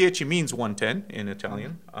 110 means 110 in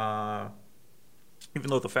Italian. Even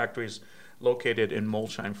though the factory is located in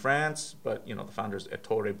Molsheim, France, but the founder's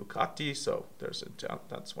Ettore Bugatti, so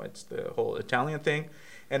that's why it's the whole Italian thing,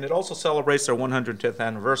 and it also celebrates their 110th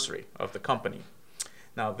anniversary of the company.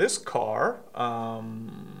 Now this car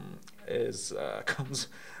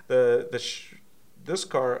this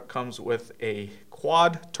car comes with a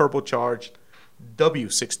quad turbocharged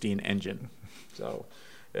W16 engine. So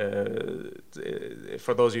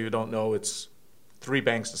for those of you who don't know, it's 3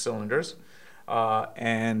 banks of cylinders.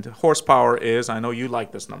 And horsepower is, I know you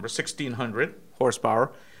like this number, 1,600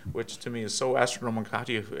 horsepower, which to me is so astronomical. How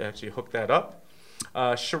do you actually hook that up?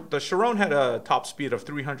 The Chiron had a top speed of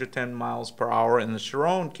 310 miles per hour, and the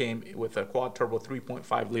Chiron came with a quad turbo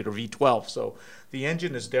 3.5 liter V12. So the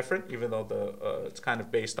engine is different, even though it's kind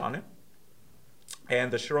of based on it.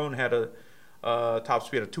 And the Chiron had a top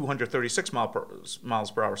speed of 236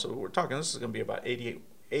 miles per hour. So we're talking, this is going to be about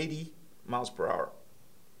 80 miles per hour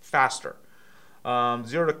faster. 0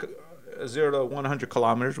 to 100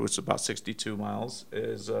 kilometers, which is about 62 miles,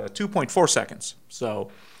 is 2.4 seconds. So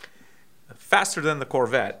faster than the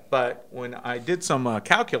Corvette. But when I did some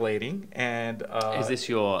calculating, and Is this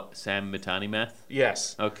your Sam Matani math?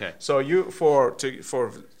 yes, Okay. so you for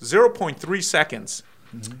 0.3 seconds,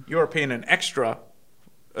 you are paying an extra.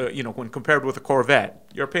 When compared with a Corvette,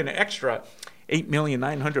 you're paying an extra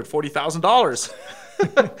 $8,940,000.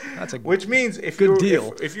 That's a Which means if Good you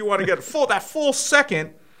deal. if you want to get that full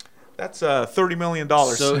second, that's $30 million.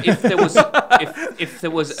 So if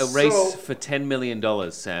there was a race So- for $10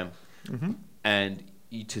 million, Sam, and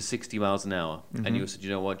you to 60 miles an hour, and you said, you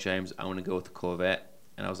know what, James, I want to go with the Corvette,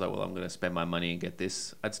 and I was like, well, I'm going to spend my money and get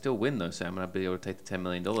this, I'd still win though, Sam, and I'd be able to take the $10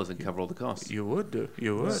 million and cover all the costs. You would do.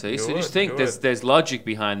 You would. See, you so would, just think, you would. there's logic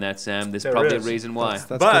behind that, Sam. There's There probably is. a reason why. That's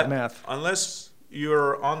But good math. unless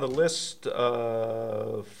you're on the list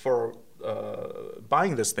for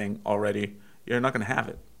buying this thing already, you're not going to have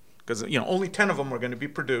it. Because only 10 of them are going to be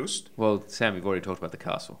produced. Well, Sam, we've already talked about the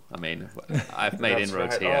castle. I mean, I've made That's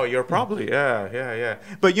inroads right. here. Oh, you're probably, yeah.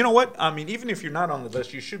 But you know what? I mean, even if you're not on the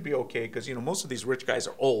list, you should be okay because, most of these rich guys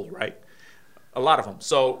are old, right? A lot of them.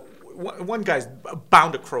 So one guy's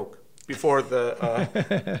bound to croak before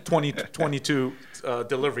the 2022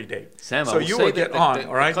 delivery date. Sam, so I will you say will that get on, the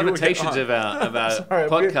all right? You will get connotations on. of our Sorry,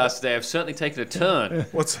 podcast today have certainly taken a turn.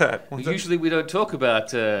 What's that? What's that? Usually we don't talk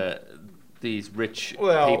about these rich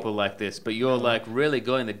Well- people like this, but you're like really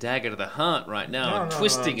going the dagger to the heart right now and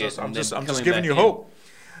twisting it. I'm and just then coming giving back you in. hope.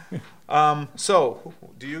 So,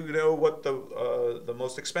 do you know what the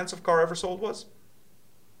most expensive car ever sold was?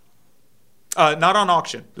 Not on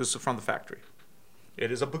auction. This is from the factory.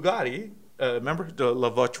 It is a Bugatti. Remember the La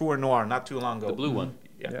Voiture Noire? Not too long ago. The blue one.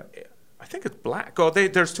 Yeah. I think it's black. Oh,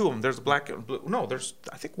 there's 2 of them. There's a black and blue. No,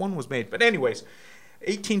 I think one was made. But anyways,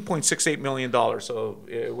 $18.68 million. So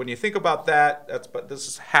when you think about that, but this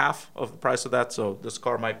is half of the price of that. So this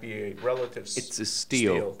car might be a relative. It's a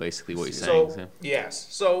steal, basically, what you're So saying. Sam. yes.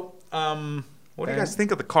 So what do you And- guys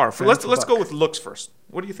think of the car? and Let's it's a go buck. with looks first.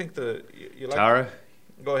 What do you think you like? Tara?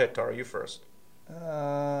 Go ahead, Tara. You first.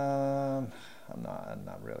 I'm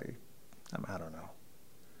not really. I don't know.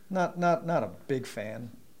 Not a big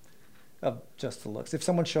fan of just the looks. If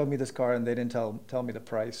someone showed me this car and they didn't tell me the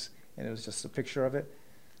price and it was just a picture of it,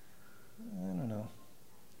 I don't know.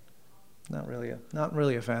 Not really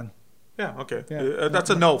a fan. Yeah. Okay. Yeah. That's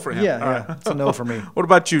a no for him. Yeah, All right. yeah, it's a no for me. What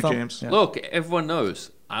about you, Thumb- James? Yeah. Look, everyone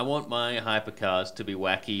knows I want my hypercars to be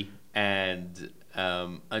wacky and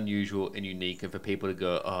unusual and unique, and for people to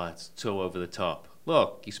go, oh, it's so over the top.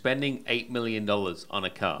 Look, you're spending $8 million on a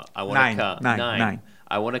car. I want Nine. a car. Nine.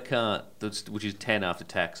 I want a car which is 10 after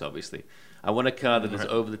tax, obviously. I want a car that is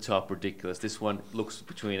over the top ridiculous. This one looks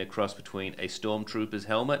a cross between a stormtrooper's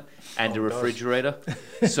helmet and a refrigerator.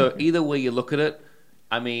 So either way you look at it,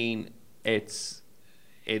 I mean, it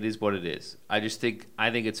is what it is. I think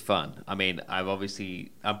it's fun. I mean,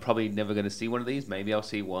 I'm probably never going to see one of these. Maybe I'll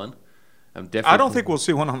see one. I don't think we'll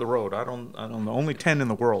see one on the road. I don't know. Only 10 in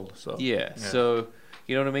the world. So yeah. So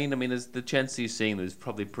you know what I mean? I mean, there's the chance you're seeing is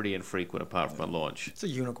probably pretty infrequent apart from a launch. It's a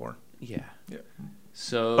unicorn. Yeah. Yeah.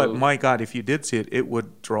 So, but my God, if you did see it, it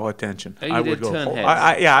would draw attention. Oh, you I did would go. turn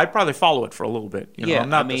heads. I'd probably follow it for a little bit. You know, yeah, I'm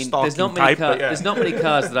not I mean, the stalking there's not type, many but yeah. there's not many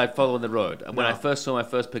cars that I follow on the road. And when I first saw my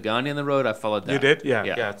first Pagani on the road, I followed that. You did?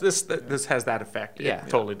 Yeah. This has that effect. Yeah. It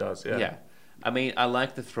totally does. Yeah. Yeah. I mean, I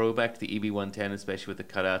like the throwback to the EB110, especially with the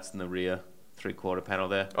cutouts in the rear 3/4 panel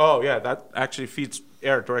there. Oh yeah, that actually feeds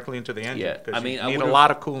air directly into the engine. Yeah, 'cause I mean, you I need a would've-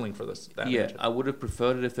 lot of cooling for this. That Yeah, engine. I would have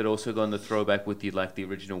preferred it if they'd also gone the throwback with the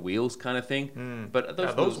original wheels kind of thing. But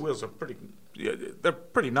those wheels are pretty. Yeah, they're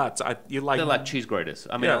pretty nuts. they're like cheese graters.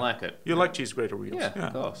 I mean, I like it. You like cheese grater wheels? Yeah,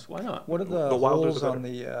 of course. Why not? What are the The wilder holes the on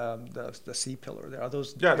the C pillar there? Are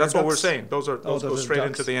those? Yeah, air that's what we're ducts? saying. Those those go are straight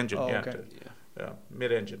ducts. into the engine. Oh, Yeah, okay. yeah,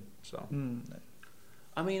 mid-engine. So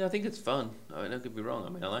I mean, I think it's fun. I mean, don't get me wrong. I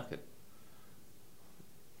mean, I like it.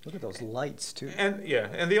 Look at those lights too. and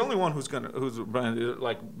the only one who's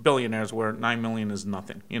like billionaires where $9 million is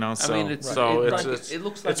nothing. You know, so I mean, it's it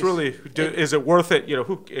looks like it's really. Is it worth it? You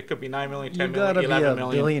know, it could be $9 million, You $10 gotta million, be a $11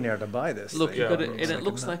 million. billionaire to buy this. Look, thing. you got it, Looks and it like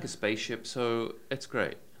looks a like a spaceship, so it's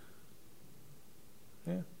great.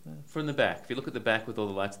 Yeah. From the back, if you look at the back with all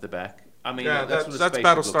the lights at the back, I mean, Yeah, that's what a that's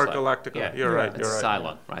spaceship Battlestar looks like. Galactica. Yeah, You're right. It's You're right.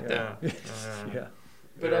 Cylon right there. Yeah. Yeah.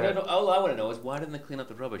 But I don't know. All I want to know is why didn't they clean up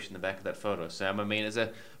the rubbish in the back of that photo, Sam? I mean, as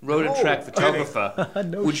a road and No track kidding. photographer,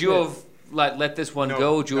 No would you shit. have let this one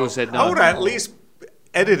go? Would you have said I no? would have at least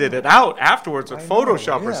edited it out afterwards with I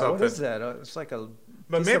Photoshop know. or Yeah, something. What is that? It's like a.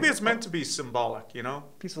 But piece maybe of- it's meant to be symbolic, you know?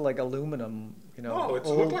 piece of like aluminum, you know. No, it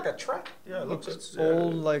old, looked like a track. Yeah, it looks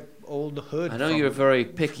old hood. I know from- you're very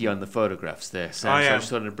picky on the photographs there, Sam. I So I am.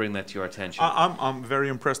 just wanted to bring that to your attention. I'm very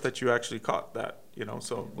impressed that you actually caught that. You know,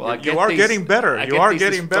 so Well, I you get are these- getting better. I You get are these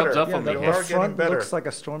getting thumbs better. up Yeah, on the, me You the are getting front better. looks like a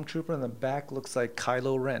stormtrooper, and the back looks like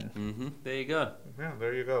Kylo Ren. Mm-hmm. There you go. Yeah,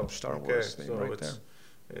 there you go. Star Okay, Wars thing so right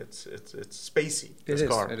it's, there. It's spacey. It This is,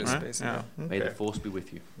 car, it is right? spacey, Yeah. May the Okay. force be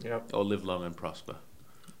with you. Yep. Or live long and prosper,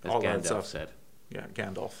 as All that Gandalf stuff. said. Yeah,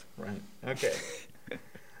 Gandalf. Right. Okay.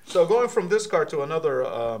 So going from this car to another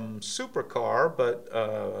supercar, but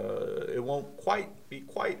it won't be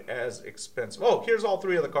quite as expensive. Oh, here's all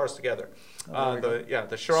three of the cars together.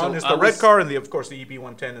 The Chiron So is I the red was- car, and of course the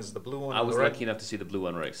EB110 is the blue one. I and was the red. lucky enough to see the blue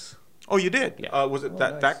one race. Oh, you did? Yeah. Was it Oh,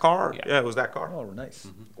 that nice. car? Yeah. Yeah, it was that car. Oh, nice.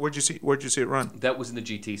 Where'd you see it run? That was in the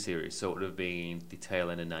GT series, so it would have been the tail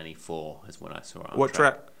end of '94 is when I saw it. On What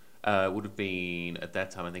track? It would have been at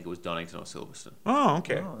that time. I think it was Donington or Silverstone. Oh,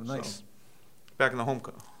 okay. Oh, nice. So, back in the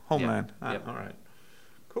homeland. Ah, Yep. All right.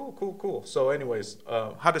 Cool. So, anyways,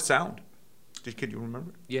 how'd it sound? Could you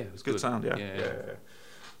remember? Yeah, it was Good sound. Yeah. Yeah.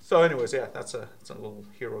 So, anyways, yeah, it's a little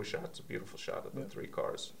hero shot. It's a beautiful shot of the three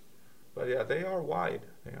cars. But yeah, they are wide.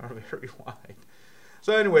 They are very wide.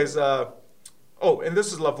 So, anyways, and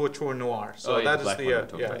this is La Voiture Noire. So Oh, yeah, that the is black the one I'm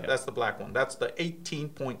talking about, yeah. that's the black one. That's the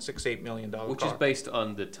 $18.68 million Which car. is based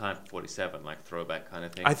on the Type 47, like throwback kind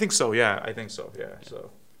of thing. I think so. Yeah, I think so. Yeah.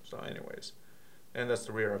 So anyways, and that's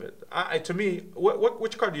the rear of it. To me,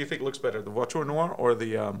 which car do you think looks better, the Voiture Noire or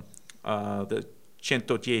the 110?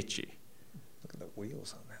 Look at the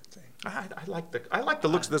wheels on that thing. I like the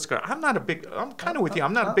looks of this car. I'm kind of with you.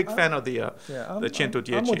 I'm not a big fan of the Yeah, the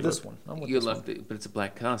 110. I'm with this one. I'm with You're this one. like, but it's a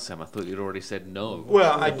black car, Sam. I thought you'd already said no.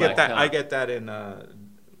 Well, It's a I get black that. car. I get that in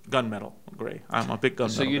gunmetal gray. I'm a big gunmetal.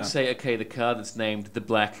 So you'd guy. say, okay, the car that's named the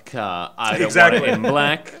black car, I don't Exactly. want it in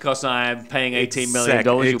black because I'm paying $18 million.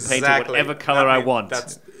 You paint it whatever color I want.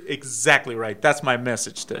 That's exactly right. That's my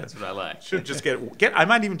message to. That's what I like. Should just get. I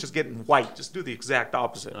might even just get in white. Just do the exact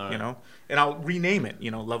opposite. All right. You know, and I'll rename it. You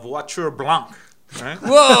know, La Voiture Blanc. Right?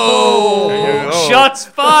 Whoa! There you go. Shots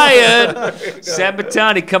fired! Sam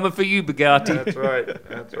Battani coming for you, Bugatti. That's right.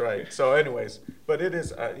 That's right. So, anyways, but it is.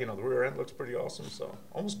 The rear end looks pretty awesome. So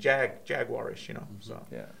almost Jaguarish. You know. So.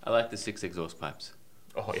 Yeah. I like the 6 exhaust pipes.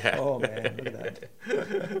 Oh yeah. Oh man, look at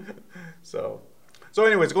that. So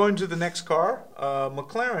anyways, going to the next car,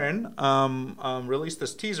 McLaren released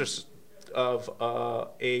this teaser of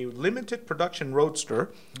a limited production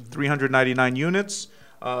Roadster, 399 units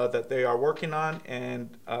that they are working on,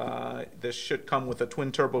 and this should come with a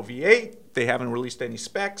twin turbo V8. They haven't released any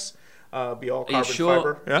specs. Be all Are you carbon sure?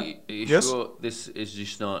 fiber. Yeah. Are you Yes? sure this is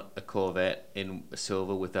just not a Corvette in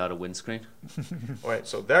silver without a windscreen? All right.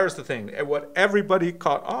 So there's the thing. And what everybody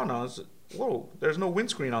caught on whoa, there's no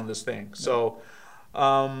windscreen on this thing. So,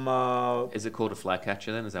 Is it called a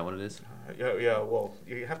flycatcher then? Is that what it is? yeah. Well,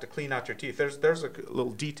 you have to clean out your teeth. There's a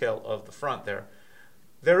little detail of the front there.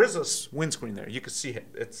 There is a windscreen there. You can see it.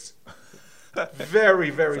 It's very,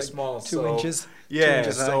 very like small. 2 inches. 2 Yeah.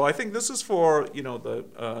 inches So high. I think this is for the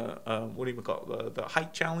what do you call it? The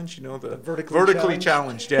height challenge. The vertically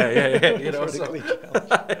challenged. Yeah. Vertically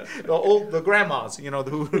challenged. the grandmas.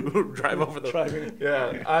 Who drive over the. Driving.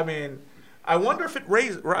 Yeah. I mean, I wonder if it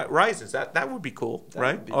rises. That would be cool,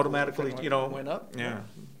 right? would be cool Automatically, if it went up. Yeah.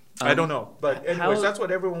 I don't know, but anyways, how- that's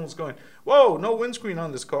what everyone was going. Whoa, no windscreen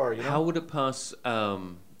on this car. How would it pass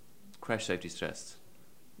crash safety tests?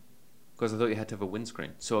 Because I thought you had to have a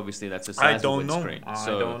windscreen. So obviously that's a I size don't of know. windscreen. I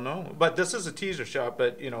So, don't know. But this is a teaser shot.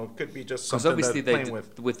 But it could be just because something obviously they're they playing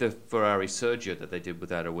did, with. the Ferrari Sergio that they did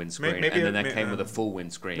without a windscreen, maybe and then it- that came may- with a full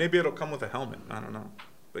windscreen. Maybe it'll come with a helmet. I don't know.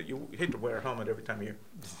 But you hate to wear a helmet every time you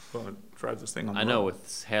go and drive this thing on the I know, road.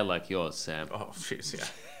 with hair like yours, Sam. Oh, jeez,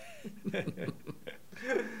 yeah.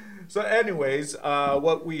 So, anyways,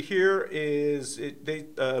 what we hear is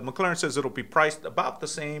McLaren says it'll be priced about the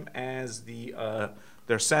same as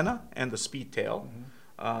their Senna and the Speedtail.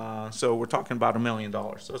 So we're talking about $1 million.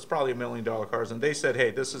 So it's probably $1 million cars. And they said,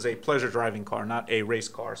 hey, this is a pleasure driving car, not a race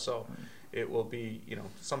car. So it will be,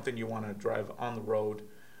 something you want to drive on the road.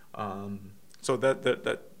 So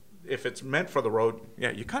that if it's meant for the road,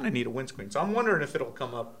 yeah, you kind of need a windscreen. So I'm wondering if it'll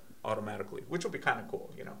come up automatically, which will be kind of cool,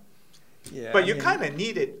 Yeah, But I you mean, kind of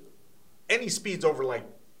need it. Any speeds over like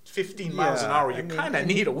 15 miles an yeah, hour, I you mean, kind of and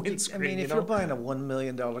need a you- windscreen. I mean, if you're buying a $1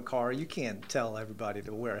 million car, you can't tell everybody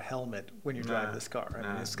to wear a helmet when you drive Nah, this car. I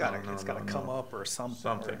mean, nah, it's got to no, it's got to no, come no. up or something.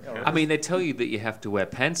 Something, or- yeah. I mean, they tell you that you have to wear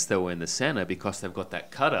pants though in the Senna because they've got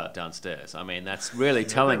that cutout downstairs. I mean, that's really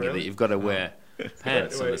telling you really? that you've got to wear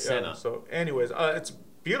pants on Anyway, the Senna. So, anyways, it's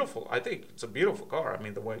beautiful. I think it's a beautiful car. I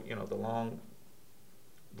mean, the way the long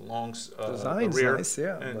Design's the rear, nice,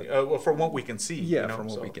 yeah, and, but- well, from what we can see. yeah, from from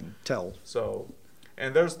what we can tell. So,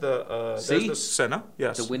 and there's the See? Senna.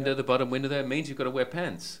 Yes. The window, the bottom window there means you've got to wear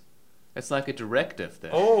pants. It's like a directive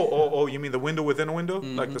there. Oh! You mean the window within a window,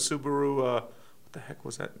 Mm-hmm. like the Subaru? What the heck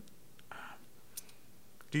was that?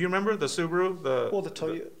 Do you remember the Subaru? Well, the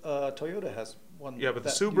Toyota has one. Yeah, but the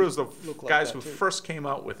that Subarus, the look like guys that who too. first came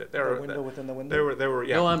out with it. They The were window within the window? They were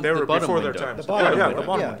yeah. No, they the were bottom before their window. time. The bottom yeah, window, the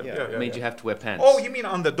bottom yeah, window. yeah. Yeah, means yeah. you have to wear pants. Oh, you mean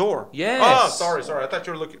on the door? Yes. Oh, sorry. I thought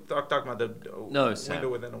you were talking about the No, Sam. window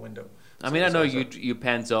within a window. I mean, I know Sorry. you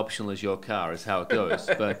pants optional as your car is how it goes,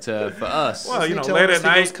 but for us, Well, Didn't he tell late us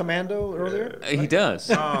at he goes night. commando earlier. he does.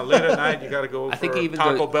 Late at night, you got to go I for think he a even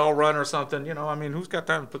Taco go- Bell run or something. I mean, who's got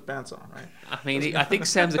time to put pants on, right? I mean, I think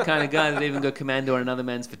Sam's the kind of guy that even go commando on another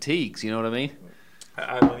man's fatigues. You know what I mean?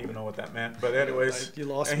 I don't even know what that meant, but anyways, You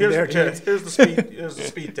lost and me here's, there, James. here's the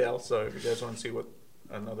Speedtail. So if you guys want to see what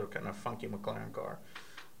another kind of funky McLaren car,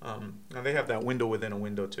 and they have that window within a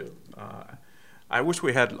window too. I wish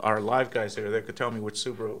we had our live guys here. They could tell me which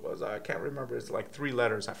Subaru it was. I can't remember. It's like 3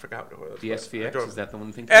 letters. I forgot what it was. The but I SVX, drove- is that the one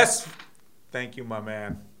you think? Thank you, my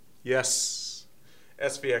man. Yes,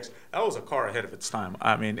 SVX. That was a car ahead of its time.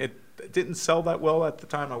 I mean, it didn't sell that well at the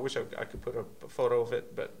time. I wish I could put a photo of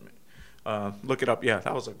it, but look it up. Yeah,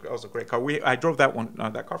 that was a great car. I drove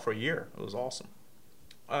that car for a year. It was awesome.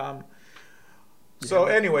 So,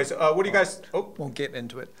 anyways, what do you guys? Oh, Won't get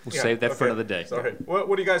into it. We'll yeah, save that for okay. another day. Sorry.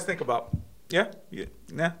 What do you guys think about? Yeah,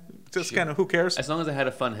 nah. Just Sure. kind of who cares? As long as I had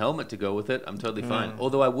a fun helmet to go with it, I'm totally fine.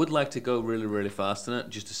 Although I would like to go really, really fast in it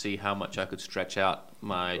just to see how much I could stretch out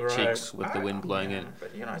my Right. cheeks with the wind blowing in.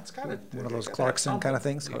 But it's kind of One of those Clarkson kind of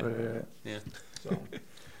things. Yeah.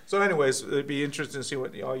 So, anyways, it'd be interesting to see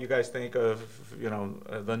what all you guys think of,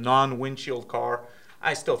 the non-windshield car.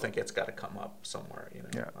 I still think it's got to come up somewhere.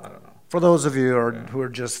 Yeah. I don't know. For those of you Yeah. who are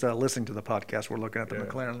just listening to the podcast, we're looking at the Yeah.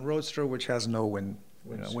 McLaren Roadster, which has no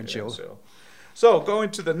windshield. So going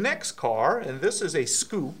to the next car, and this is a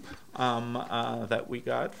scoop that we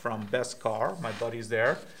got from Best Car. My buddy's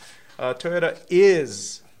there. Toyota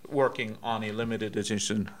is working on a limited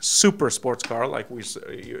edition super sports car, like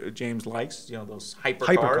James likes. Those hypercars.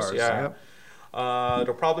 Hypercars, Yeah. yep.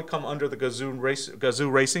 It'll probably come under the Gazoo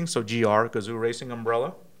Racing, so Gazoo Racing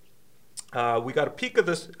umbrella. We got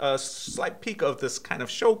a slight peek of this kind of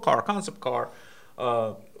show car, concept car,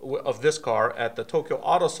 of this car at the Tokyo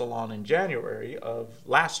Auto Salon in January of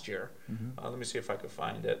last year. Let me see if I can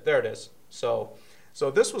find it. There it is. So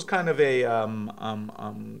this was kind of a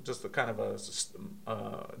just a kind of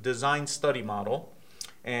a design study model.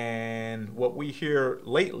 And what we hear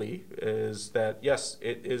lately is that, yes,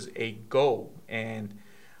 it is a go. And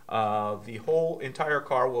The whole entire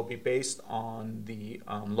car will be based on the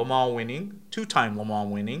Le Mans winning, two-time Le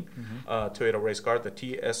Mans winning Toyota race car, the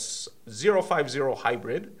TS050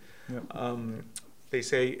 Hybrid. Yep. They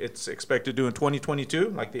say it's expected to do in 2022,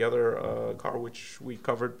 like the other car which we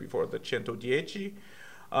covered before, the 110.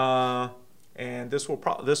 And this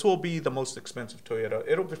will be the most expensive Toyota.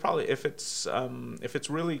 It'll be probably, if it's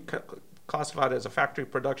really classified as a factory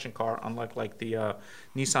production car, unlike like the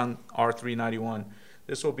Nissan R391.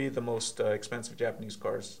 This will be the most expensive Japanese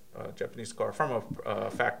car from a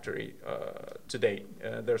factory to date.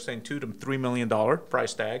 They're saying $2 to $3 million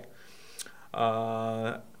price tag.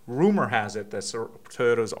 Rumor has it that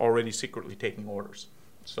Toyota is already secretly taking orders.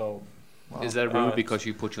 So, Is that a rumor because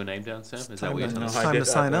you put your name down, Sam? Is that what you're to- telling It's us? time to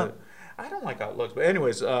sign up. I don't like how it looks, but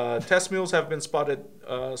anyways, test mules have been spotted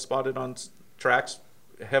on tracks,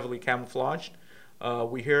 heavily camouflaged.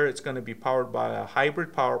 We hear it's going to be powered by a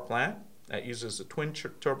hybrid power plant that uses a twin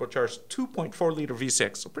turbocharged 2.4 liter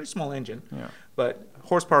V6, so pretty small engine, but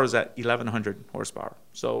horsepower is at 1,100 horsepower.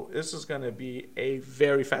 So this is going to be a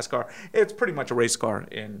very fast car. It's pretty much a race car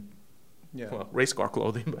in well, race car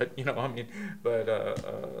clothing, but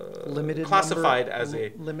Limited classified number, as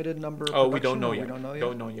a limited number. Oh, we don't production, know or yet. We don't know yet.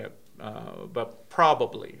 Don't know yet. But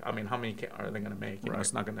probably. I mean, how many are they going to make? You know, Right.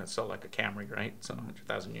 it's not going to sell like a Camry, right? So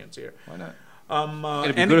 100,000 units here. Why not?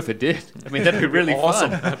 It'd be good if it did. I mean, that'd be really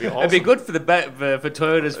awesome. fun. That'd be It'd be awesome. good for for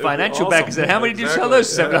Toyota's financial awesome. backers. And how many did you sell Exactly.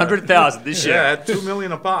 those? 700,000 this year. Yeah, 2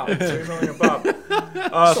 million a pop. 3 million a pop.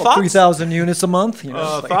 So Thoughts? 3,000 units a month. You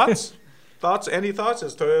know, it's like- Thoughts? Thoughts? Any thoughts?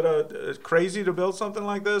 Is Toyota crazy to build something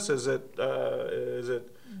like this? Is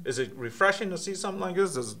it refreshing to see something like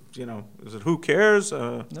this? Is it who cares?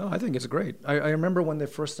 No, I think it's great. I remember when they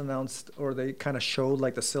first announced, or they kind of showed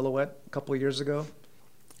like the silhouette a couple of years ago.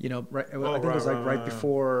 You know, I think it was like right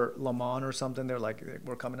before Le Mans or something. They're like,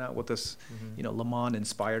 we're coming out with this, Le Mans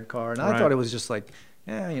inspired car, and I Right. thought it was just like,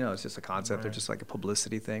 it's just a concept. They're just like a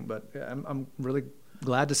publicity thing. But yeah, I'm really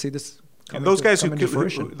glad to see this. And those guys who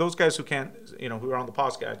fruition. can't, who are on the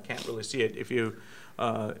podcast can't really see it. If you,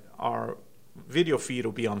 our video feed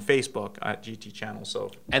will be on Facebook at GT Channel. So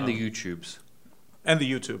And the YouTubes. and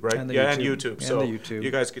the YouTube, right? And the And YouTube. YouTube. And So the YouTube. you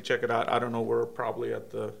guys could check it out. I don't know. We're probably at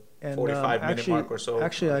the And 45-minute mark or so.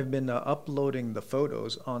 Actually, I've been uploading the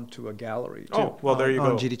photos onto a gallery too. Oh, well, there you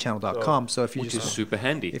on go. GTchannel.com. So if you Which is just super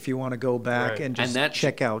handy. if you want to go back Right. and just that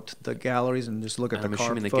check out the galleries and just look at I'm the car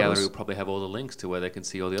assuming the photos. gallery will probably have all the links to where they can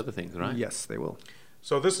see all the other things, right? Yes, they will.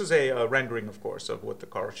 So this is a rendering, of course, of what the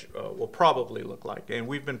car will probably look like. And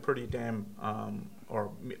we've been pretty damn,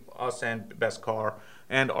 us and Best Car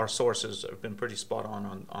and our sources have been pretty spot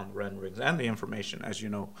on the renderings and the information. As you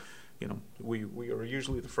know, we are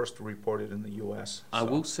usually the first to report it in the U.S. I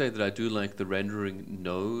will say that I do like the rendering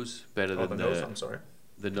nose better Oh, than the nose, I'm sorry.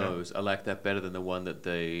 the nose. I like that better than the one that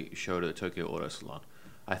they showed at the Tokyo Auto Salon.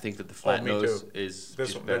 I think that the Oh, flat me nose too. is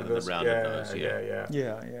This better than the rounded nose. Yeah.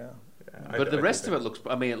 Yeah. But the rest of it looks,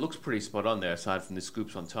 I mean, it looks pretty spot on there, aside from the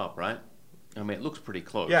scoops on top, right? I mean, it looks pretty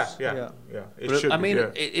close. Yeah. Yeah. It But should I be, mean,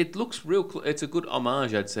 yeah. it looks real. It's a good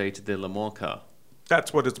homage, I'd say, to the Le Mans car.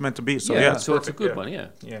 That's what it's meant to be. So yeah, so it's a perfect, good yeah. one. Yeah.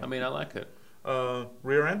 Yeah. I mean, I like it.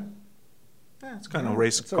 Rear end? Yeah, it's kind of Yeah,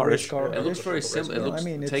 race it's a car. race car. It looks It's very a similar. It car. looks I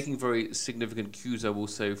mean, it's- taking very significant cues, I will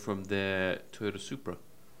say, from their Toyota Supra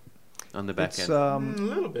on the back It's, end. A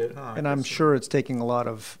little bit, huh? and I'm It's- sure it's taking a lot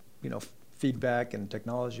of feedback and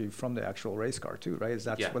technology from the actual race car too, right?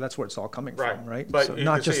 That's where it's all coming Right. from, right? But so you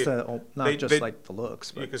not can just see they- like the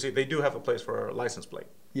looks, You but can see they do have a place for a license plate.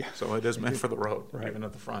 yeah. So it is meant for the road, Right. even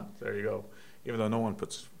at the front. There you go. Even though no one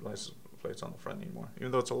puts license plates on the front anymore,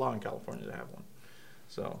 even though it's a law in California to have one.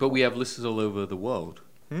 So But we have listeners all over the world,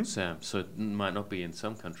 Hmm? Sam, so it might not be in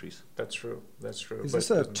some countries. that's true. That's true. Is But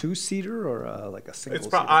this a isn't- two-seater or like a single? It's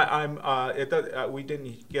seater? it does, we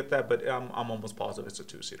didn't get that, but I'm almost positive it's a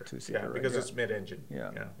two-seater. Two-seater, Yeah, right, because yeah. it's mid-engine.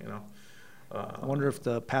 Yeah. Yeah. I wonder if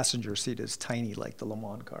the passenger seat is tiny like the Le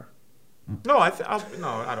Mans car. No, I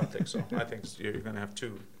don't think so. I think you're going to have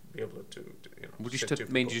two, be able to Would you sit just two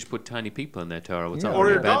mean people. you just put tiny people in there, Tara? What's Yeah. that Or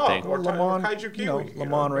really your a bad dog. thing? Or Le Mans, Kaiju Kiwi, Le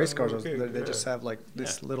Mans race cars, okay, they just have like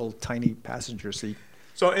this Yeah. little tiny passenger seat.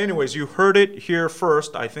 So, anyways, you heard it here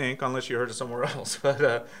first, I think, unless you heard it somewhere else.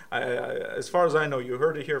 But as far as I know, you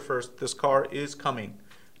heard it here first. This car is coming,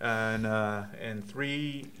 and in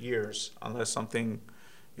 3 years, unless something,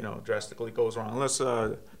 drastically goes wrong, unless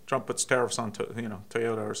Trump puts tariffs on,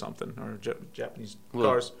 Toyota or something, or Japanese Well,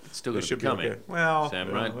 cars. it's still they gonna should be coming, okay. Well,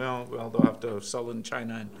 Sam, right? well, they'll have to sell it in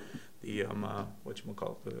China and the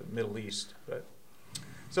the Middle East, but.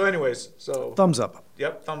 So anyways, so Thumbs up.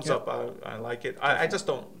 yep, thumbs Yep. up. I like it. I just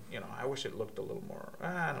don't, I wish it looked a little more.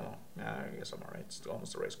 I don't know. I guess I'm all right. It's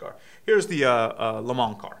almost a race car. Here's the Le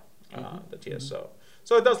Mans car, the TSO.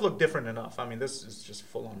 So it does look different enough. I mean, this is just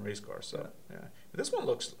full on race car. So yeah, this one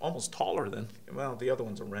looks almost taller than the other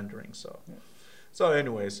ones are rendering. So, so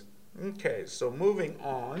anyways, okay. So moving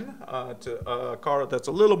on to a car that's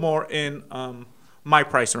a little more in my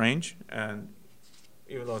price range, and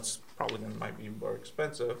even though it's probably might be more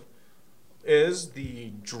expensive, is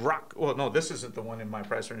the well, no, this isn't the one in my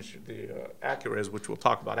price range. The Acura is, which we'll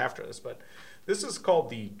talk about after this. But this is called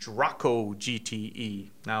the Draco GTE.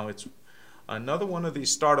 Now it's another one of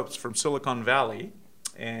these startups from Silicon Valley,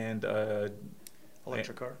 and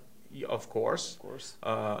Electric car. of course,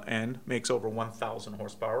 and makes over 1,000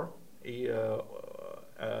 horsepower. A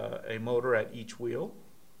motor at each wheel.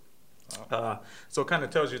 So it kind of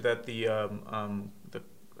tells you that the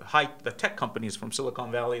tech companies from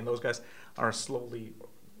Silicon Valley and those guys are slowly,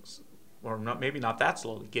 or not, maybe not that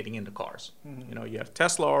slowly, getting into cars. You have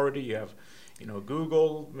Tesla already. You have,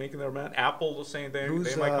 Google making their Apple the same thing.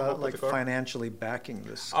 Who's they might come up like with the car. financially backing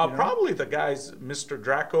this? Probably the guys, Mr.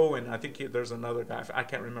 Draco, and I think there's another guy. I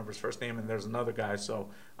can't remember his first name, and there's another guy.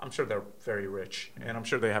 So I'm sure they're very rich, and I'm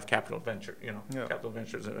sure they have capital venture, capital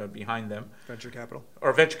ventures behind them. Venture capital.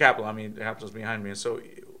 Or venture capital. I mean, capital's behind me. So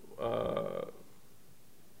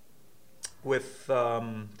with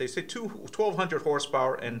they say 1,200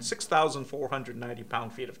 horsepower and 6,490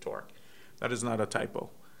 pound-feet of torque. That is not a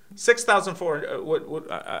typo.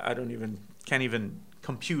 6,400. Can't even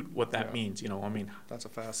compute what that means. I mean, That's a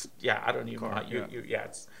fast. yeah, I don't even know how you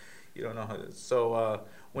don't know how. So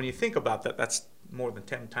when you think about that, that's more than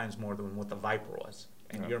 10 times more than what the Viper was.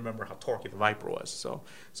 And you remember how torquey the Viper was. So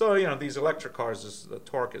these electric cars, the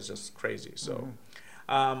torque is just crazy. So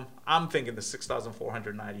I'm thinking the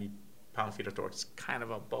 6,490 pound-feet of torque is kind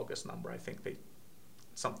of a bogus number. I think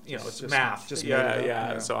it's just math. just Yeah, made it up,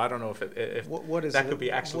 yeah. yeah. So I don't know if What is that it? could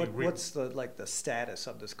be actually real. What's the status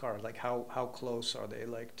of this car? Like how close are they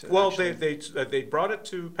to? Well, actually... they brought it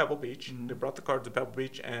to Pebble Beach. They brought the car to Pebble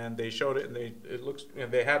Beach, and they showed it, and it looks,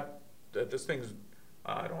 and they had this thing's.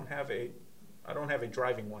 I don't have a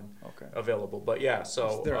driving one available, but yeah.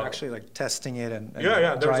 So they're actually like testing it and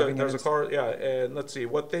yeah. driving There's a it. car. Yeah, and let's see.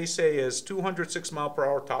 What they say is 206 mile per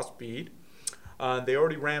hour top speed. They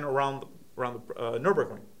already ran around the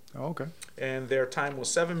Nürburgring. Oh, okay. And their time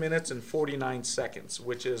was 7 minutes and 49 seconds,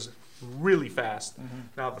 which is really fast.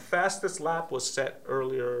 Now, the fastest lap was set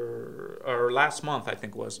last month, I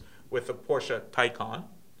think was, with the Porsche Taycan,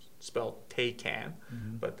 spelled Taycan,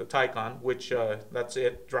 but the Taycan, which that's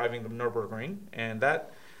it, driving the Nürburgring. And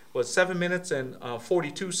that was 7 minutes and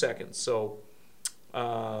 42 seconds. So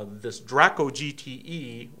this Draco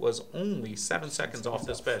GTE was only 7 seconds off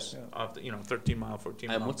this best, off the, 13 mile, 14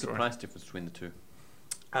 mile. And what's the price difference between the two?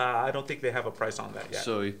 I don't think they have a price on that yet.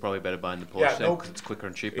 So you're probably better buying the Porsche because it's quicker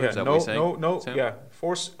and cheaper. Is that what you're saying? No. Sam? Yeah,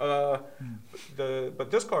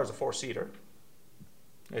 but this car is a 4-seater,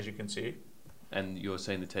 as you can see. And you're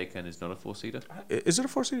saying the Taycan is not a 4-seater? Is it a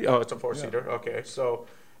 4-seater? Oh, it's a 4-seater. Yeah. Okay, so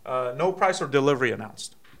no price or delivery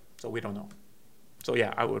announced, so we don't know. So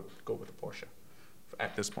yeah, I would go with the Porsche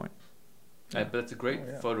at this point. But it's a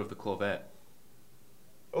great photo of the Corvette.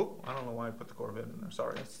 Oh, I don't know why I put the Corvette in there.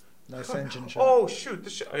 Sorry. Nice engine shot. Oh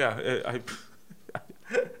shoot!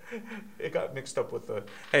 It got mixed up with the.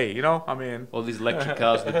 Hey, I mean. All these electric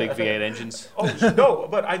cars with the big V8 engines. Oh no!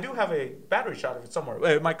 But I do have a battery shot of it somewhere.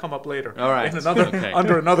 It might come up later. All right.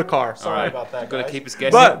 Under another car. Sorry about that. Going to guys. keep us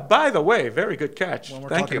guessing. But by the way, very good catch. When we're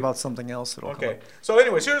Thank talking you. about something else, it'll come Okay. up. So,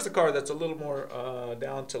 anyways, here's the car that's a little more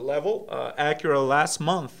down to level. Acura last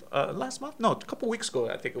month? No, a couple weeks ago,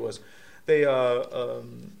 I think it was. They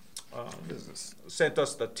sent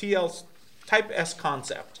us the Type S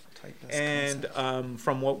concept. Type S And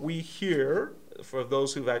from what we hear, for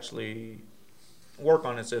those who've actually worked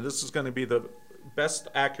on it, say this is going to be the best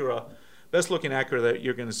looking Acura that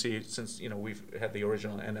you're going to see since we've had the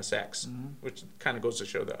original NSX, which kind of goes to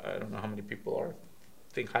show that I don't know how many people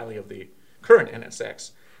think highly of the current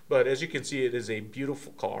NSX, but as you can see, it is a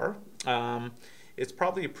beautiful car. It's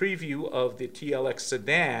probably a preview of the TLX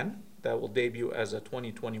sedan that will debut as a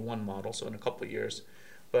 2021 model, so in a couple of years.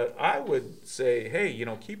 But I would say, hey,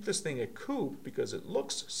 keep this thing a coupe because it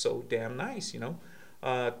looks so damn nice,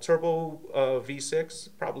 Turbo V6,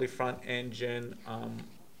 probably front engine,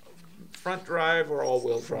 front drive or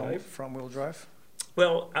all-wheel drive. Front-wheel drive?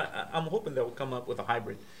 Well, I'm hoping they'll come up with a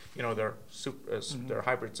hybrid, their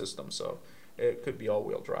hybrid system, so it could be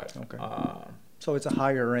all-wheel drive. Okay. So it's a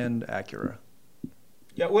higher-end Acura.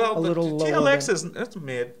 Yeah, well, a the little lower TLX than- is it's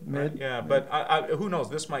mid. Mid? Yeah, but who knows?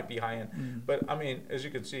 This might be high end. But I mean, as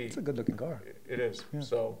you can see, It's a good looking car. it is. Yeah.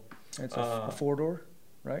 So, It's a 4-door,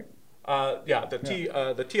 right? yeah, the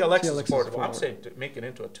TLX is TLX is affordable. I'm four-door. saying to make it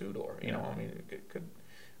into a 2-door. You know, I mean, it could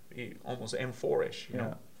be almost M4-ish. You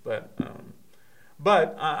know,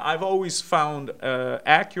 but I've always found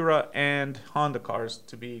Acura and Honda cars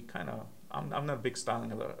to be kind of. I'm not a big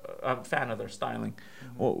I'm a fan of their styling.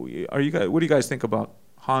 Well, are you guys? What do you guys think about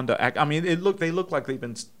Honda? I mean, they look like they've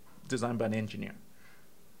been designed by an engineer.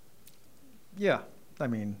 Yeah, I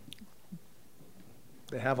mean,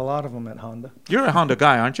 they have a lot of them at Honda. You're a Honda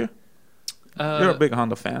guy, aren't you? You're a Uh, big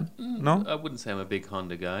Honda fan, no? I wouldn't say I'm a big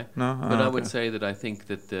Honda guy, No, but I would okay. say that I think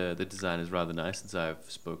that the design is rather nice. Since I've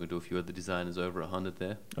spoken to a few other designers over at Honda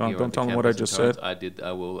there. Oh, here don't at the tell them what I campus in just Torrance. said. I did.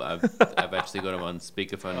 I will. I've actually got them on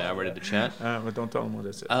speakerphone now, ready to chat. But don't tell them what it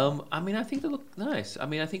is. I mean, I think they look nice. I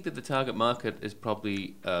mean, I think that the target market is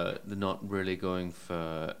probably they're not really going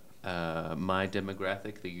for my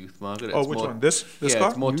demographic, the youth market. Oh, It's which more, one? This yeah, car?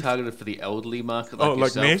 it's more targeted for the elderly market, like Oh,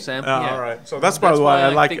 like yourself, me? Sam. Ah, Yeah. all right. So that's probably why I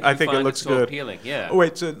like. I you think it find looks so good. appealing. Yeah. Oh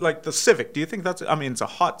wait, so like the Civic. Do you think that's? I mean, it's a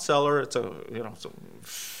hot seller. It's a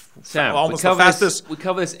Sam, almost we the cover fastest. This, we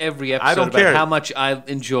cover this every episode I don't about care. how much I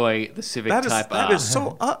enjoy the Civic That is Type that R. is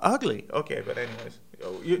so ugly. Okay, but anyways,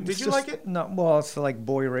 did It's you just- like it? No, well, it's like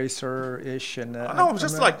boy racer ish, and No, I'm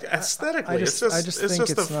just not- like aesthetically. I just it's just think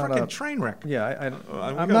a it's not freaking a- train wreck. Yeah, We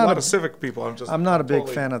I'm got a not lot of Civic people. I'm not a big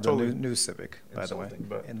totally- fan of the totally- new Civic, by the way. insulting,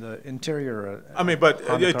 but- In the interior, I mean, but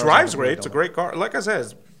Honda it cars drives are great. really It's a dull. great car. Like I said,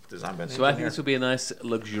 it's designed by an So I think engineer. this will be a nice,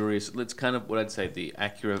 luxurious. It's kind of what I'd say. The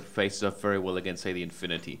Acura faces off very well against, say, the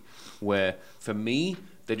Infiniti, where for me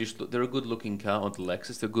they're a good-looking car. On the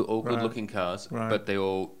Lexus, they're all Right. good-looking cars, Right. but they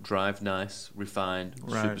all drive nice, refined,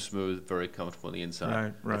 Right. super smooth, very comfortable on the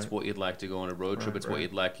inside. Right, It's right. what you'd like to go on a road trip. Right, It's what right.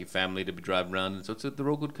 you'd like your family to be driving around. And so they're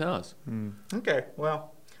all good cars. Okay,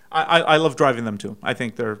 well, I love driving them too. I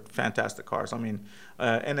think they're fantastic cars. I mean,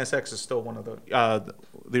 NSX is still one of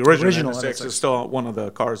the original NSX is NSX. still one of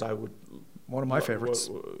the cars I would. one of my favorites.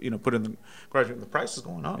 Put in the garage. The price is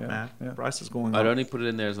going up, Yeah, man. yeah. The price is going I'd up. only put it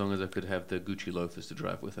in there as long as I could have the Gucci loafers to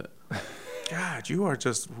drive with it. God, you are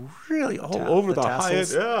just really all Ta- over the the Hyatt.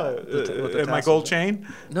 tassels. Yeah, with the and my tassels, gold yeah. chain.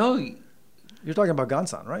 No, You're talking about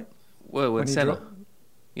Gansan, right? well, When with he Senna. drove-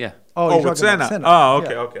 Yeah. Oh, you're with talking about Senna. Senna. Oh,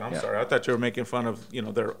 okay, Yeah, okay. I'm yeah. sorry. I thought you were making fun of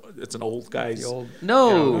it's an old guy's. The old,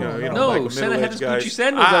 No, you know, no. like Senna had middle-aged his guys. Gucci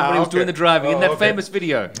sandals on when he was okay. doing the driving in Oh, that okay. famous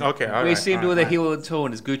video. Okay, all where you right, see him all doing right, the heel and toe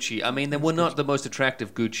in his Gucci. I mean, they were not the most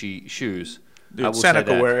attractive Gucci shoes. I Dude, will Senna say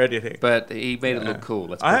could that. wear anything. But he made it look cool.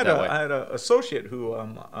 Let's put I it had that way. I had an associate who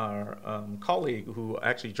our colleague who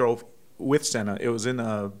actually drove with Senna. It was in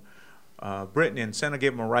Britain, and Senna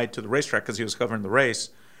gave him a ride to the racetrack because he was covering the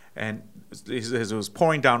race, and he says it was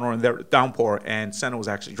pouring down or downpour, and Senna was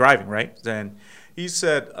actually driving, right? And he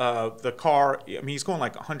said the car. I mean, he's going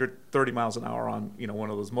like 130 miles an hour on one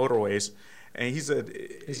of those motorways, and he said,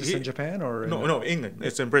 is this in Japan or No, England.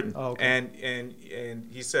 It's in Britain. Oh, okay. And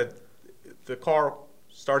he said the car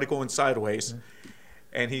started going sideways,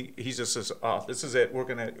 and he just says, "Oh, this is it. We're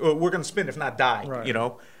gonna spin, if not die." Right.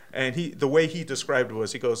 And the way he described it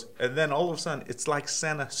was, he goes, and then all of a sudden, it's like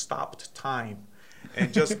Senna stopped time,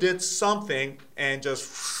 and just did something, and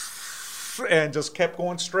just kept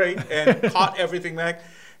going straight, and caught everything back.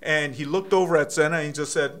 And he looked over at Senna, and he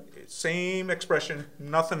just said, same expression,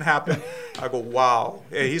 nothing happened. I go, wow.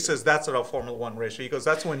 And he says that's at a Formula One race. He goes,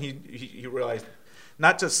 that's when he realized,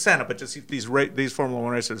 not just Senna, but just these Formula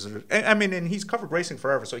One racers. I mean, and he's covered racing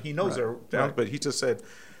forever, so he knows they're down. Right. But he just said,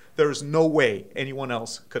 there's no way anyone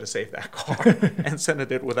else could have saved that car, and Senna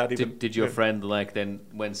did without even. Did your friend then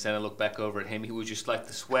when Senna looked back over at him, he was just like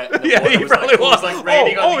the sweat? And the Yeah, water he was probably like, was. It was like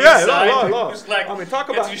raining Oh, on the yeah, inside. no. He was like, I mean, talk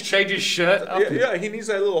he had to about- just change his shirt. Up. Yeah, he needs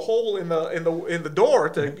that little hole in the door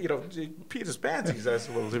to to pee his pants. He says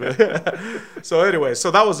a little bit. So anyway,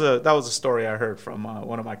 so that was a story I heard from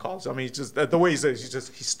one of my colleagues. I mean, he's just the way he says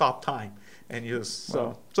he stopped time, and he just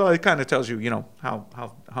so it kind of tells you how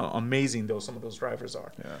amazing some of those drivers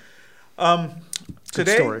are. Yeah.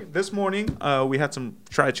 Today, story. this morning, we had some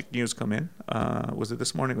tragic news come in. Was it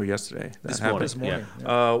this morning or yesterday? This that happened?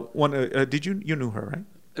 morning. Yeah. Did you knew her, right?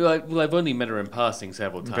 Well, I've only met her in passing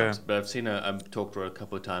several times, Okay. but I've seen her. I've talked to her a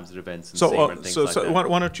couple of times at events and So, seen her and things like that.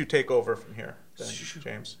 why don't you take over from here, then,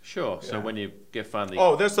 James? Sure. So Yeah. when you get finally,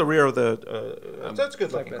 Oh, that's the rear of the. That's a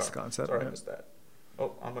good looking best car. concept, Sorry, I yeah. missed that.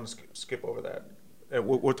 Oh, I'm going to skip over that.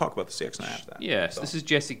 We'll talk about the CX-9 after that. yes, So. this is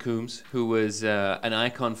Jessie Coombs, who was an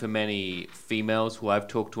icon for many females who I've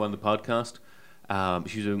talked to on the podcast.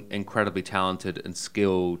 She's incredibly talented and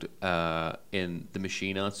skilled in the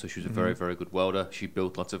machine arts, so she was a very, very good welder. She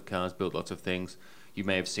built lots of cars, built lots of things. You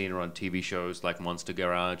may have seen her on TV shows like Monster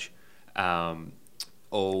Garage.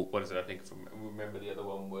 Or what is it? I think remember the other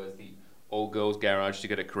one was the All Girls Garage, to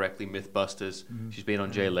get it correctly, Mythbusters. She's been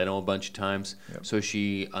on Jay Leno a bunch of times. Yep. So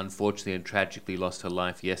she unfortunately and tragically lost her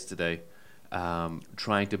life yesterday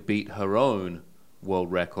trying to beat her own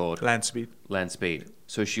world record. Land speed. Land speed.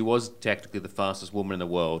 So she was technically the fastest woman in the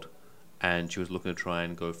world, and she was looking to try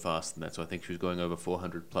and go faster than that. So I think she was going over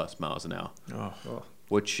 400 plus miles an hour, Oh.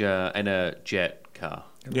 which in a jet car.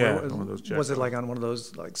 And Yeah, where one of those jet was it cars. like on one of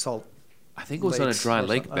those like salt? I think it was on a lakes dry or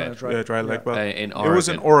lake something? On a bed. dry- Yeah, dry lake. But in it was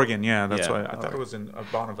in Oregon. Yeah, that's Yeah. why I thought it was in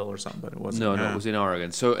Bonneville or something, but it wasn't. No, yeah. it was in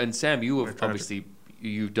Oregon. So, and Sam, you have Very tragic. obviously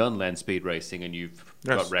you've done land speed racing and you've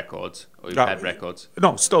Yes. got records, or you've Uh, had records.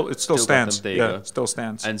 No, it still Still got stands. them, there you Yeah, go. it still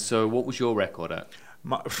stands. And so, what was your record at?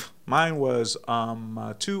 Mine was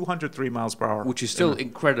 203 miles per hour. Which is still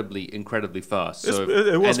incredibly fast. It's- So,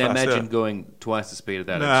 it was and fast, imagine yeah. going twice the speed of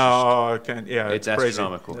that. No, I can't. Yeah, it's it's crazy.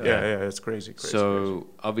 astronomical. Yeah, Yeah. yeah, it's crazy. It's Crazy. just, so crazy.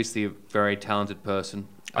 obviously a very talented person.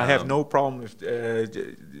 I have no problem if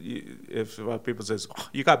people says, oh,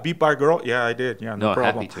 you got beat by a girl. Yeah, I did. Yeah, no, No,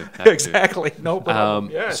 problem. happy to. Exactly, no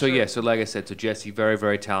problem. Yeah, so sure. yeah, so like I said, so Jesse,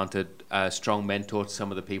 very talented, strong mentor to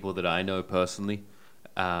some of the people that I know personally.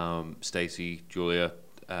 Stacy, Julia,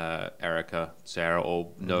 Erica, Sarah,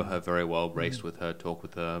 all know her very well. Raced with her, talked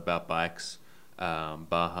with her about bikes,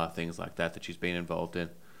 Baja, things like that she's been involved in.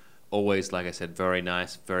 Always, like I said, very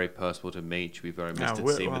nice, very personable to meet. She'll be very missed at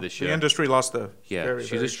seeing with this the year. industry lost a Yeah, very,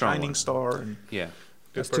 she's very a strong shining one. star. And Yeah. good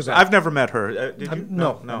That's too person. bad. I've never met her. Did you?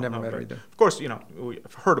 No, I've never met her but either. Of course,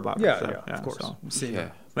 we've heard about her. Yeah, so, yeah, of course. so. Seen Yeah.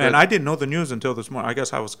 her. Man, But- I didn't know the news until this morning. I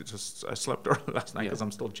guess I slept early last night Yeah. because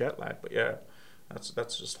I'm still jet lagged. But yeah, that's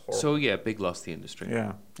just horrible. So yeah, big loss to the industry.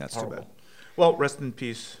 yeah, That's too bad. Well, rest in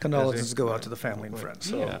peace. Condolences Izzy. go out to the family and friends.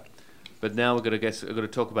 So. Yeah. But now we're gonna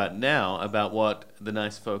talk about what the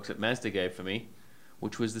nice folks at Mazda gave for me,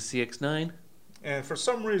 which was the CX-9. And for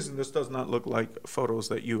some reason, this does not look like photos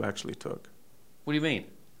that you actually took, What do you mean?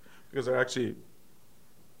 because they're actually.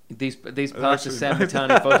 These passed the actually Sam nice.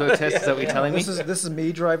 Matani photo test? Is that what you're telling me? This is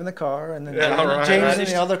me driving the car, and then Yeah, all right. James Right. in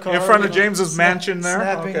the other car. In front of you know, James's mansion there?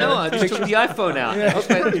 snapping. Okay. No, I just took the iPhone out. That's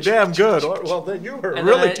pretty damn good. Well, then you were And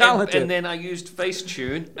really then I- talented. And then I used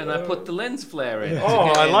Facetune and I put the lens flare in. oh,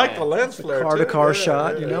 I like Yeah. the lens flare. car-to-car too.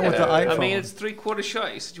 shot, you know, with the I iPhone. mean, it's 3/4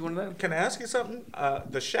 shot. You said you want that? Can I ask you something?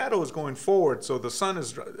 The shadow is going forward, so the sun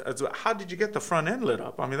is. How did you get the front end lit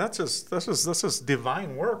up? I mean, this is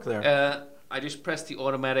divine work there. I just pressed the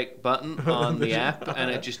automatic button on the app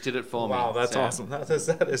and it just did it for me. Wow, that's So- awesome. That is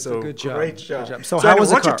a good job. great Good shot. job. So, anyway, how was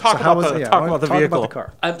the why don't car? you talk So how about was the yeah, talk why about the don't you vehicle? talk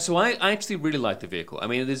about the car? So I actually really like the vehicle. I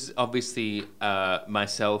mean, this is obviously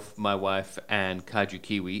myself, my wife, and Kaiju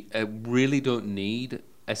Kiwi really don't need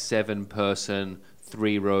a 7-person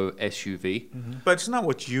 3-row SUV. But it's not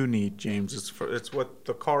what you need, James. It's what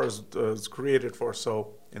the car is created for.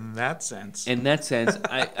 So in that sense, In that sense,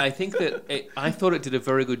 I think that I thought it did a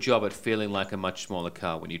very good job at feeling like a much smaller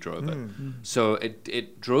car when you drove it. So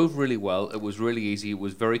it drove really well. It was really easy. It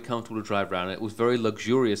was very comfortable to drive around. It was very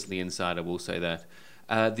luxuriously inside, I will say that.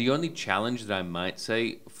 The only challenge that I might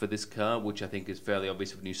say for this car, which I think is fairly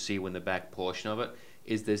obvious when you see when the back portion of it,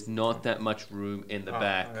 is there's not that much room in the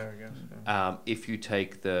back. there we go. Yeah. If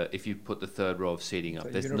you put the third row of seating up, The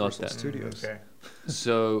there's Universal not that. Studios. Okay.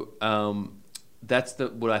 So that's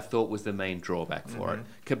what I thought was the main drawback for it.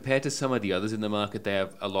 Compared to some of the others in the market, they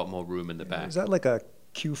have a lot lot more room in the back. Is that like a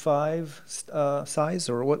Q5 size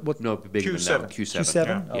or what? No, bigger Q7. than that. Q7.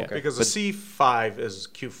 Q7? Yeah. Okay. Because But- the C5 is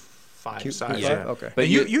Q5 size. Q5? Yeah. Okay. But But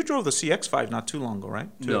you drove the CX5 not too long ago, right?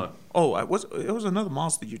 Too. No. Oh, it was another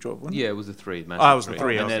Mazda you drove, wasn't it? Yeah, it was a 3. it was the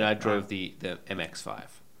 3, And then okay. I drove the MX-5.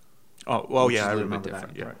 Oh, well, Which is yeah, a I little bit remember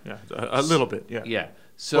that. different, Yeah, yeah, a little bit, yeah. Yeah.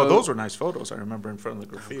 So Well, those were nice photos. I remember in front of the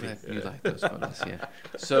graffiti. Glad you Yeah. like those photos, yeah.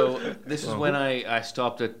 So this is when I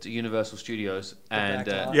stopped at Universal Studios and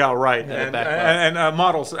back lot. Yeah, right. Yeah, And, back lot. and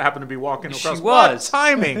models happened to be walking She across. was. What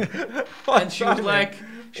timing? What and she was timing? like,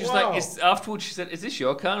 Wow. afterwards she said, "Is this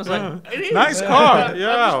your car?" I was like, "It is." Nice car, I'm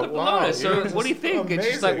yeah, just looking wow, at it. So yeah, what do you think? And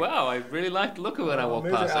she's amazing. like, "Wow, I really like the look of it when I walk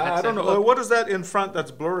Amazing. past." had I to don't say, know. "Look." What is that in front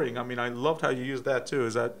that's blurring? I mean, I loved how you used that too.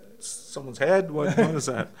 Is that someone's head? What is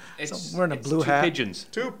that? It's, wearing a it's blue two hat. pigeons.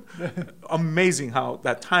 Two. Amazing how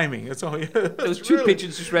that timing. It's only. There was two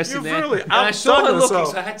pigeons just resting you've there. really and I saw her outdone looking,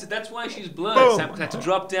 yourself. so I had to. That's why she's blurred. Boom. Sam, 'cause I had to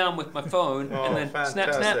drop down with my phone Oh, and then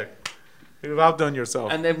fantastic. snap, snap. You've outdone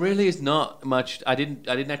yourself. And there really is not much. I didn't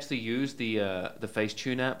actually use the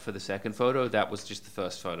Facetune app for the second photo. That was just the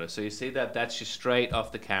first photo. So you see that's just straight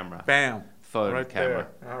off the camera. Bam. Phone right camera.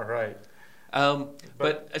 there. All right.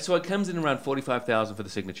 But so it comes in around 45,000 for the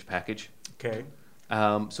signature package. Okay.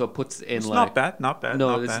 So it puts in It's like not bad, not bad,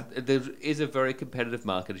 no, not bad. there is a very competitive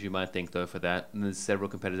market, as you might think, though, for that. And there's several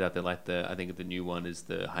competitors out there. Like I think the new one is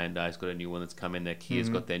the Hyundai's got a new one that's coming there. Kia's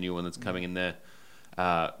got their new one that's coming in there.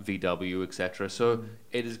 VW, etc. So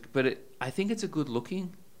it is, but I think it's a good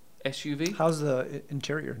looking SUV. How's the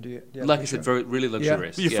interior? Do you have Like a I said, picture? really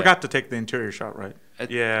luxurious. You Yeah. forgot to take the interior shot, right?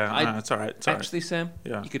 Yeah, I- it's all right. It's all right. Actually, Sam,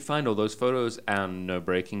 Yeah. you could find all those photos on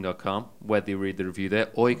nobreaking.com, where they read the review there,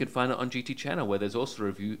 or you could find it on GT Channel, where there's also a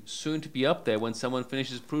review soon to be up there when someone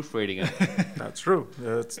finishes proofreading it. That's true.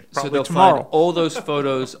 It's So probably they'll tomorrow. find all those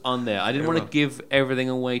photos on there. I didn't They want to will. give everything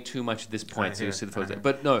away too much at this point, I so you hear, see the I photos there. hear.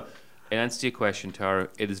 But no, in answer to your question, Taro,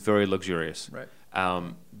 it is very luxurious. Right.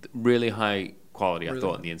 Really high quality, I Really?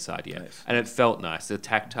 thought, on the inside, yeah. Nice. And it felt nice. The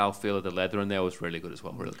tactile feel of the leather in there was really good as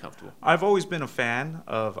well, really comfortable. I've always been a fan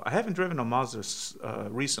of. I haven't driven a Mazda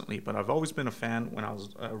recently, but I've always been a fan when I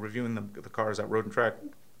was reviewing the cars at Road and Track,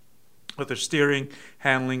 with their steering,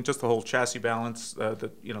 handling, just the whole chassis balance,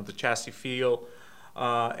 the chassis feel,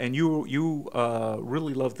 and you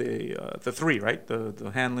really love the three, right?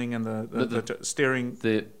 The handling and the steering.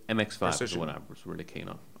 The MX-5 is the Precision. one I was really keen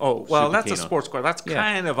on. Oh well, Super that's a keen on. sports car. That's Yeah.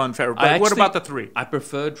 kind of unfair. I But what actually- about the three? I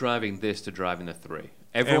prefer driving this to driving the 3.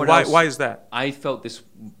 And Everyone why? else, Why is that? I felt this.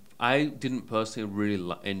 I didn't personally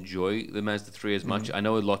really enjoy the Mazda 3 as much. I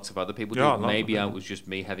know lots of other people Yeah, a do. lot of Maybe them. it was just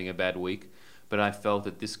me having a bad week, but I felt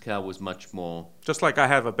that this car was much more. Just like I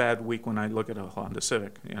have a bad week when I look at a Honda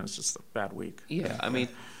Civic. It's just a bad week. Yeah, I mean,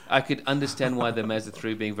 I could understand why the Mazda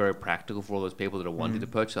 3 being very practical for all those people that are wanting to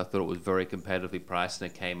purchase. I thought it was very competitively priced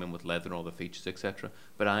and it came in with leather and all the features, etc.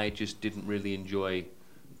 But I just didn't really enjoy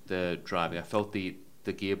the driving. I felt the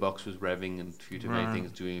gearbox was revving and a few too many Right.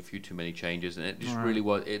 things, doing a few too many changes, and it just Right. really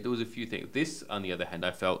was. There was a few things. This, on the other hand,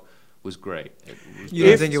 I felt was great. It was You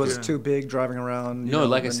didn't If- think it was Yeah. too big driving around? no,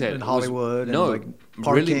 like I said, in it was- Hollywood. no, and like really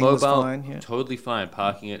parking was mobile, fine, yeah. totally fine.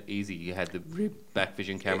 Parking it easy. You had the rear back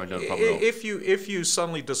vision camera, no problem at all. If you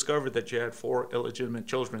suddenly discovered that you had 4 illegitimate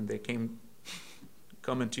children, they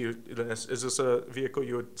coming to you. Is this a vehicle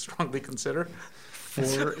you would strongly consider?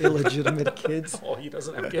 4 illegitimate kids. Oh, he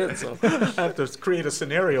doesn't have kids, so I have to create a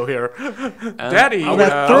scenario here. Daddy, I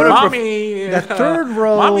that third- mommy, That third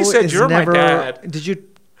row mommy said is you're never. my dad. Did you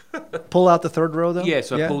pull out the third row though? Yeah,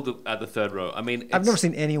 so I pulled at the third row. I mean, I've never it's-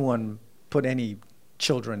 seen anyone put any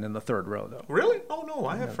children in the third row though. Really? Oh no,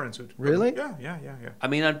 I have friends who. Really? Yeah. I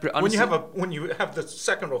mean, honestly, When you have the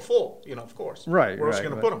second row full, of course. Right, Where else are right, you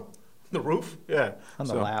gonna right. put them? The roof? Yeah. On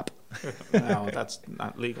the So- lap. No, that's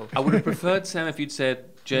not legal. I would have preferred, Sam, if you'd said,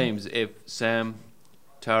 James, if Sam,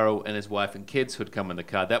 Taro, and his wife and kids had come in the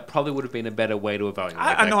car, that probably would have been a better way to evaluate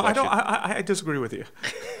I that know. I question. don't. I disagree with you.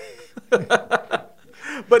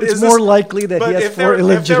 But It's is more this- likely that but he has if 4 there was-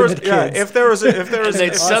 illegitimate yeah, kids. if there was And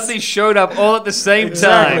they suddenly showed up all at the same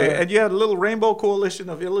exactly, time. and you had a little rainbow coalition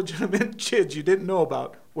of illegitimate kids you didn't know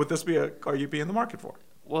about, would this be a car you'd be in the market for?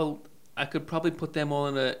 Well, I could probably put them all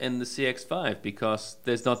in the CX-5 because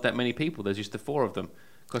there's not that many people. There's just the 4 of them.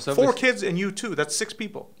 'Cause 4 obviously- kids and you too. That's 6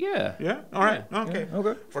 people. Yeah. Yeah. All right. Yeah. Okay. Yeah,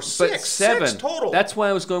 okay. For But 6 7 total. That's why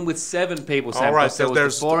I was going with 7 people. Sam, All right, 'cause there so was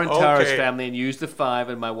there's- the 4 in Tara's okay. family, and you used the 5,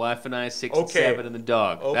 and my wife and I 6 and Okay. 7, and the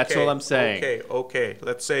dog. That's all I'm saying. Okay.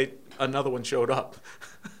 Let's say another one showed up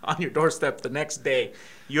on your doorstep the next day.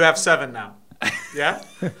 You have 7 now. Yeah.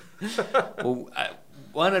 Well,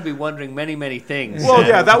 one, I'd be wondering many, many things. Well,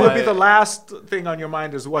 yeah, that would be But- the last thing on your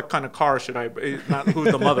mind is what kind of car should I, not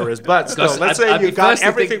who the mother is, but still, Because let's I'd say be you got first to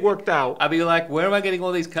everything think- worked out. I'd be like, where am I getting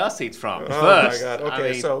all these car seats from? Oh First, my God. I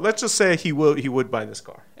Okay, mean, so let's just say he would buy this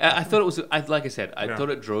car, I thought it was. Like I said, I Yeah. thought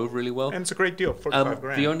it drove really well. and it's a great deal, 45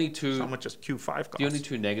 grand. The only two, How much does Q5 cost? the only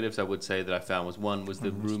two negatives I would say that I found was one was the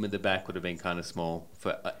Mm-hmm. room in the back would have been kind of small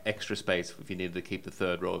for extra space if you needed to keep the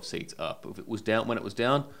third row of seats up. If it was down, when it was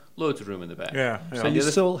down, loads of room in the back. Yeah, yeah. So And you the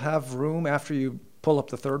other- still have room after you pull up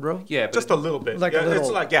the third row? Yeah, but Just a little bit. Like a yeah, it's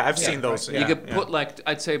little- like I've yeah, seen those. right. Yeah, you could yeah.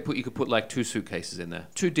 put you could put like 2 suitcases in there,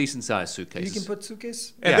 2 decent sized suitcases. You can put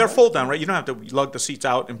suitcase? And yeah. they're fold down, right? You don't have to lug the seats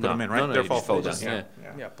out and put them in, right? No, they're you just fold down. just- Yeah.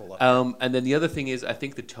 Yeah, pull up. And then the other thing is, I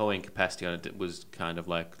think the towing capacity on it was kind of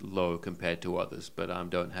like low compared to others, but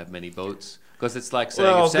don't have many boats. Because it's like saying,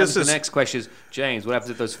 Well, if Sam's, this the is- next question is, James, what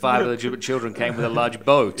happens if those 5 illegitimate children came with a large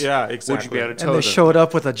boat? Yeah, Would you exactly. be able to tow And they them? showed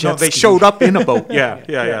up with a jet No, they ski. showed up in a boat. Yeah.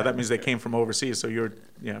 That means they came from overseas, so you're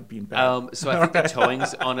being bad. So I think the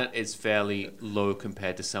towings on it is fairly low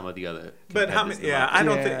compared to some of the other. But how competitors many? in the Yeah, market. I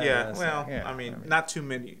don't think. Yeah, Yeah, that's- well, yeah, I mean, I mean, not too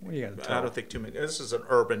many. what do you gotta I tell? don't think too many. This is an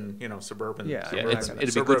urban, suburban. Yeah, Yeah, suburban- it'd be good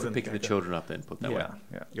for suburban picking the thing. children up then, put that way. Yeah,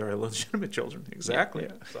 yeah. Your illegitimate children, exactly.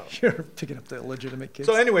 Yeah. So. You're picking up the illegitimate kids.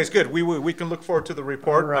 So, anyways, good. We can look forward to the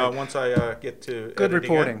report All right. once I get to Good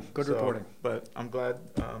editing reporting. it. Good So, reporting. But I'm glad.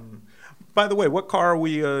 By the way, what car are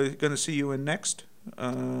we going to see you in next?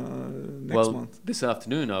 Next month. This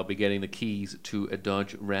afternoon I'll be getting the keys to a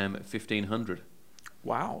Dodge Ram 1500.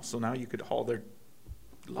 Wow. So now you could haul their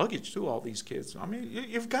luggage to all these kids. I mean,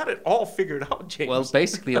 you've got it all figured out, James. Well,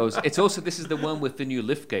 basically, this is the one with the new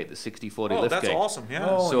liftgate, the 60/40 liftgate. That's awesome. Yeah.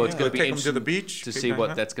 Oh, It's going to be take them to the interesting beach to see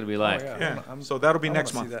what that's going to be like. Yeah. So that'll be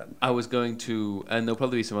next month. I was going to, and there'll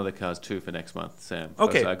probably be some other cars too for next month, Sam.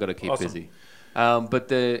 Okay. So I got to keep Awesome. busy.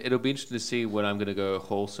 But it'll be interesting to see when I'm going to go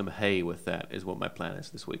haul some hay with that. Is what my plan is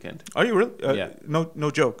this weekend. Are you really? Yeah. No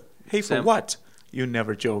joke. Hey, for Sam? what? You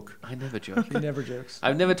never joke. I never joke. He never jokes.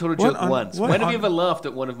 I've never told a What joke on- once. what When have you on- ever laughed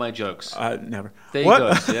at one of my jokes? Never. There you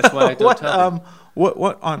go. See, that's why I don't tell them.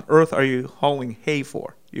 What on earth are you hauling hay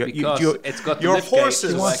for? Because it's got the your lift gate,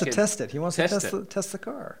 horses. He so wants I to can test it. He wants to test test the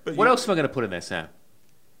car. But What you- else am I going to put in there, Sam?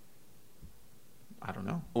 I don't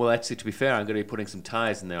know. Well, actually, to be fair, I'm going to be putting some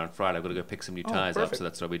tires in there on Friday. I've got to go pick some new tires up, perfect. so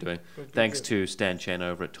that's what I'll be doing. Good, Thanks good. to Stan Chen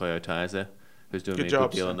over at Toyo Tires there, who's doing Good me a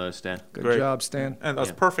job, good deal Stan. on those, Stan. Good Great. job, Stan. And that's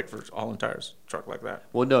Yeah. perfect for all tires, truck like that.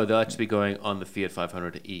 Well, no, they'll actually be going on the Fiat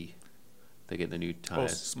 500e. They get the new Oh,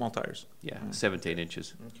 tires. small tires. Yeah, 17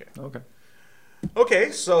 inches. Okay. Okay.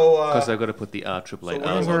 Okay, so Because I've got to put the R888 so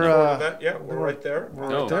R's we're, on. We're, that. Yeah, we're right there.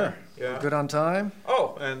 We're Oh. right there. Yeah. Good on time.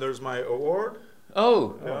 Oh, and there's my award.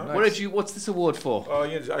 Oh, Yeah. what did you? What's this award for? Oh,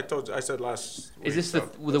 yeah, I said last. Is week, this so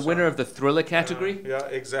the that's winner all of the Thriller category? right. Yeah,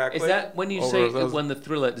 exactly. Is that when you Over say those- it won the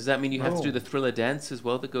Thriller? Does that mean you have to No. do the Thriller dance as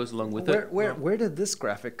well that goes along with it? Where did this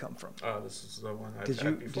graphic come from? This is the one I Did had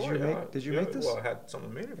you- before. did you yeah. make- did you Yeah, make this? Well, I had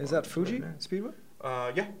someone made it. Is for that me. Fuji Yeah. Speedway?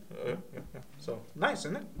 Yeah. So nice,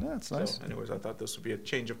 isn't it? Yeah, it's nice. So, anyways, I thought this would be a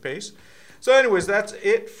change of pace. So, anyways, that's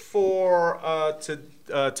it for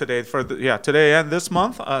today. Today and this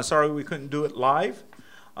month. Sorry we couldn't do it live.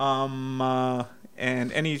 And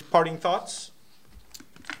any parting thoughts?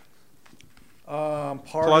 Parting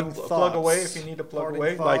Plug away thoughts. if you need to plug Parting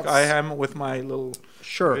away, like thoughts. I am with my little.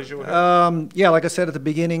 Sure. visual here. Yeah, like I said at the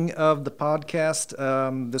beginning of the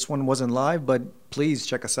podcast, this one wasn't live, but please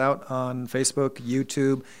check us out on Facebook,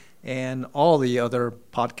 YouTube, and all the other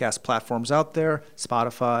podcast platforms out there,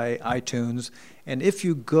 Spotify, iTunes. And if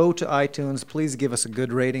you go to iTunes, please give us a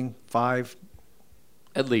good rating, 5.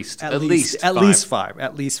 At least At five. least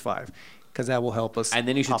five, because that will help us. And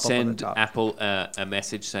then you should pop up on the send top. Apple a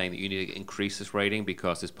message saying that you need to increase this rating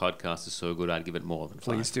because this podcast is so good. I'd give it more than 5.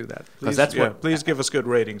 Please do that. Because that's what Please give us good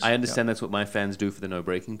ratings. I understand. That's what my fans do for the No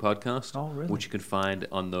Breaking podcast, Oh, really? which you can find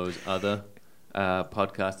on those other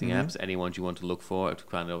podcasting Mm-hmm. apps. Any ones you want to look for, you can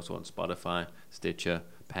find it also on Spotify, Stitcher,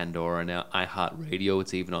 Pandora, now iHeartRadio.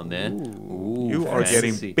 It's even on there. Ooh, You are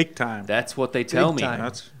fancy. getting big time. That's what they tell Big me. time.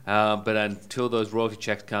 That's But until those royalty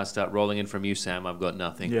checks can't start rolling in from you, Sam, I've got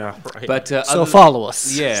nothing. yeah, right. But So other- follow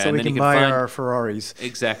us. Yeah, So and we then you can can buy find- our Ferraris.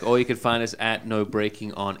 Exactly. Or you can find us at No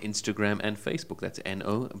Breaking on Instagram and Facebook. That's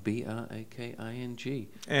NOBRAKING.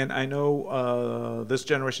 And I know this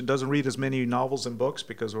generation doesn't read as many novels and books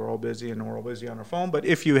because we're all busy and we're all busy on our phone. But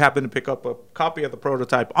if you happen to pick up a copy of the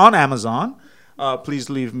prototype on Amazon, please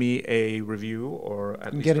leave me a review or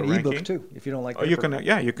at You least can get a an ranking. ebook too if you don't like. Oh, you paper.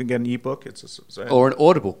 can, you can get an ebook. Or an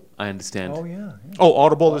Audible, I understand. Oh yeah. Oh,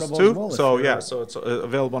 Audible is Audible too. as well, if So you're- yeah, so it's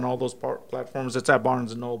available on all those platforms. It's at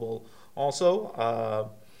Barnes and Noble also.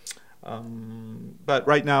 But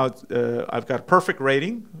right now, I've got a perfect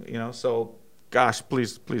rating. So gosh,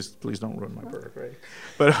 please don't ruin my perfect rating.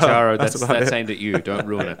 But Charo, that's about it. aimed at you. Don't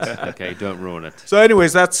ruin it. Okay, don't ruin it. So,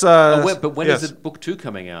 anyways, that's. But when yes. is the book 2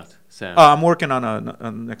 coming out, Sam? I'm working on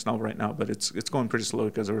the next novel right now, but it's going pretty slow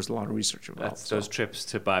because there was a lot of research involved. That's those trips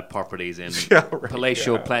to buy properties in Yeah, right,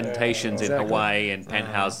 palatial yeah. plantations in Exactly. Hawaii and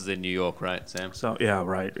penthouses in New York, right, Sam? So yeah,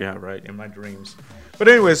 right, in my dreams. But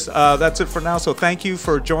anyways, that's it for now. So thank you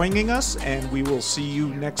for joining us, and we will see you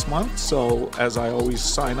next month. So as I always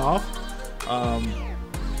sign off,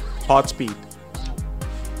 Podspeed.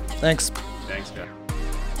 Thanks. Thanks, guys.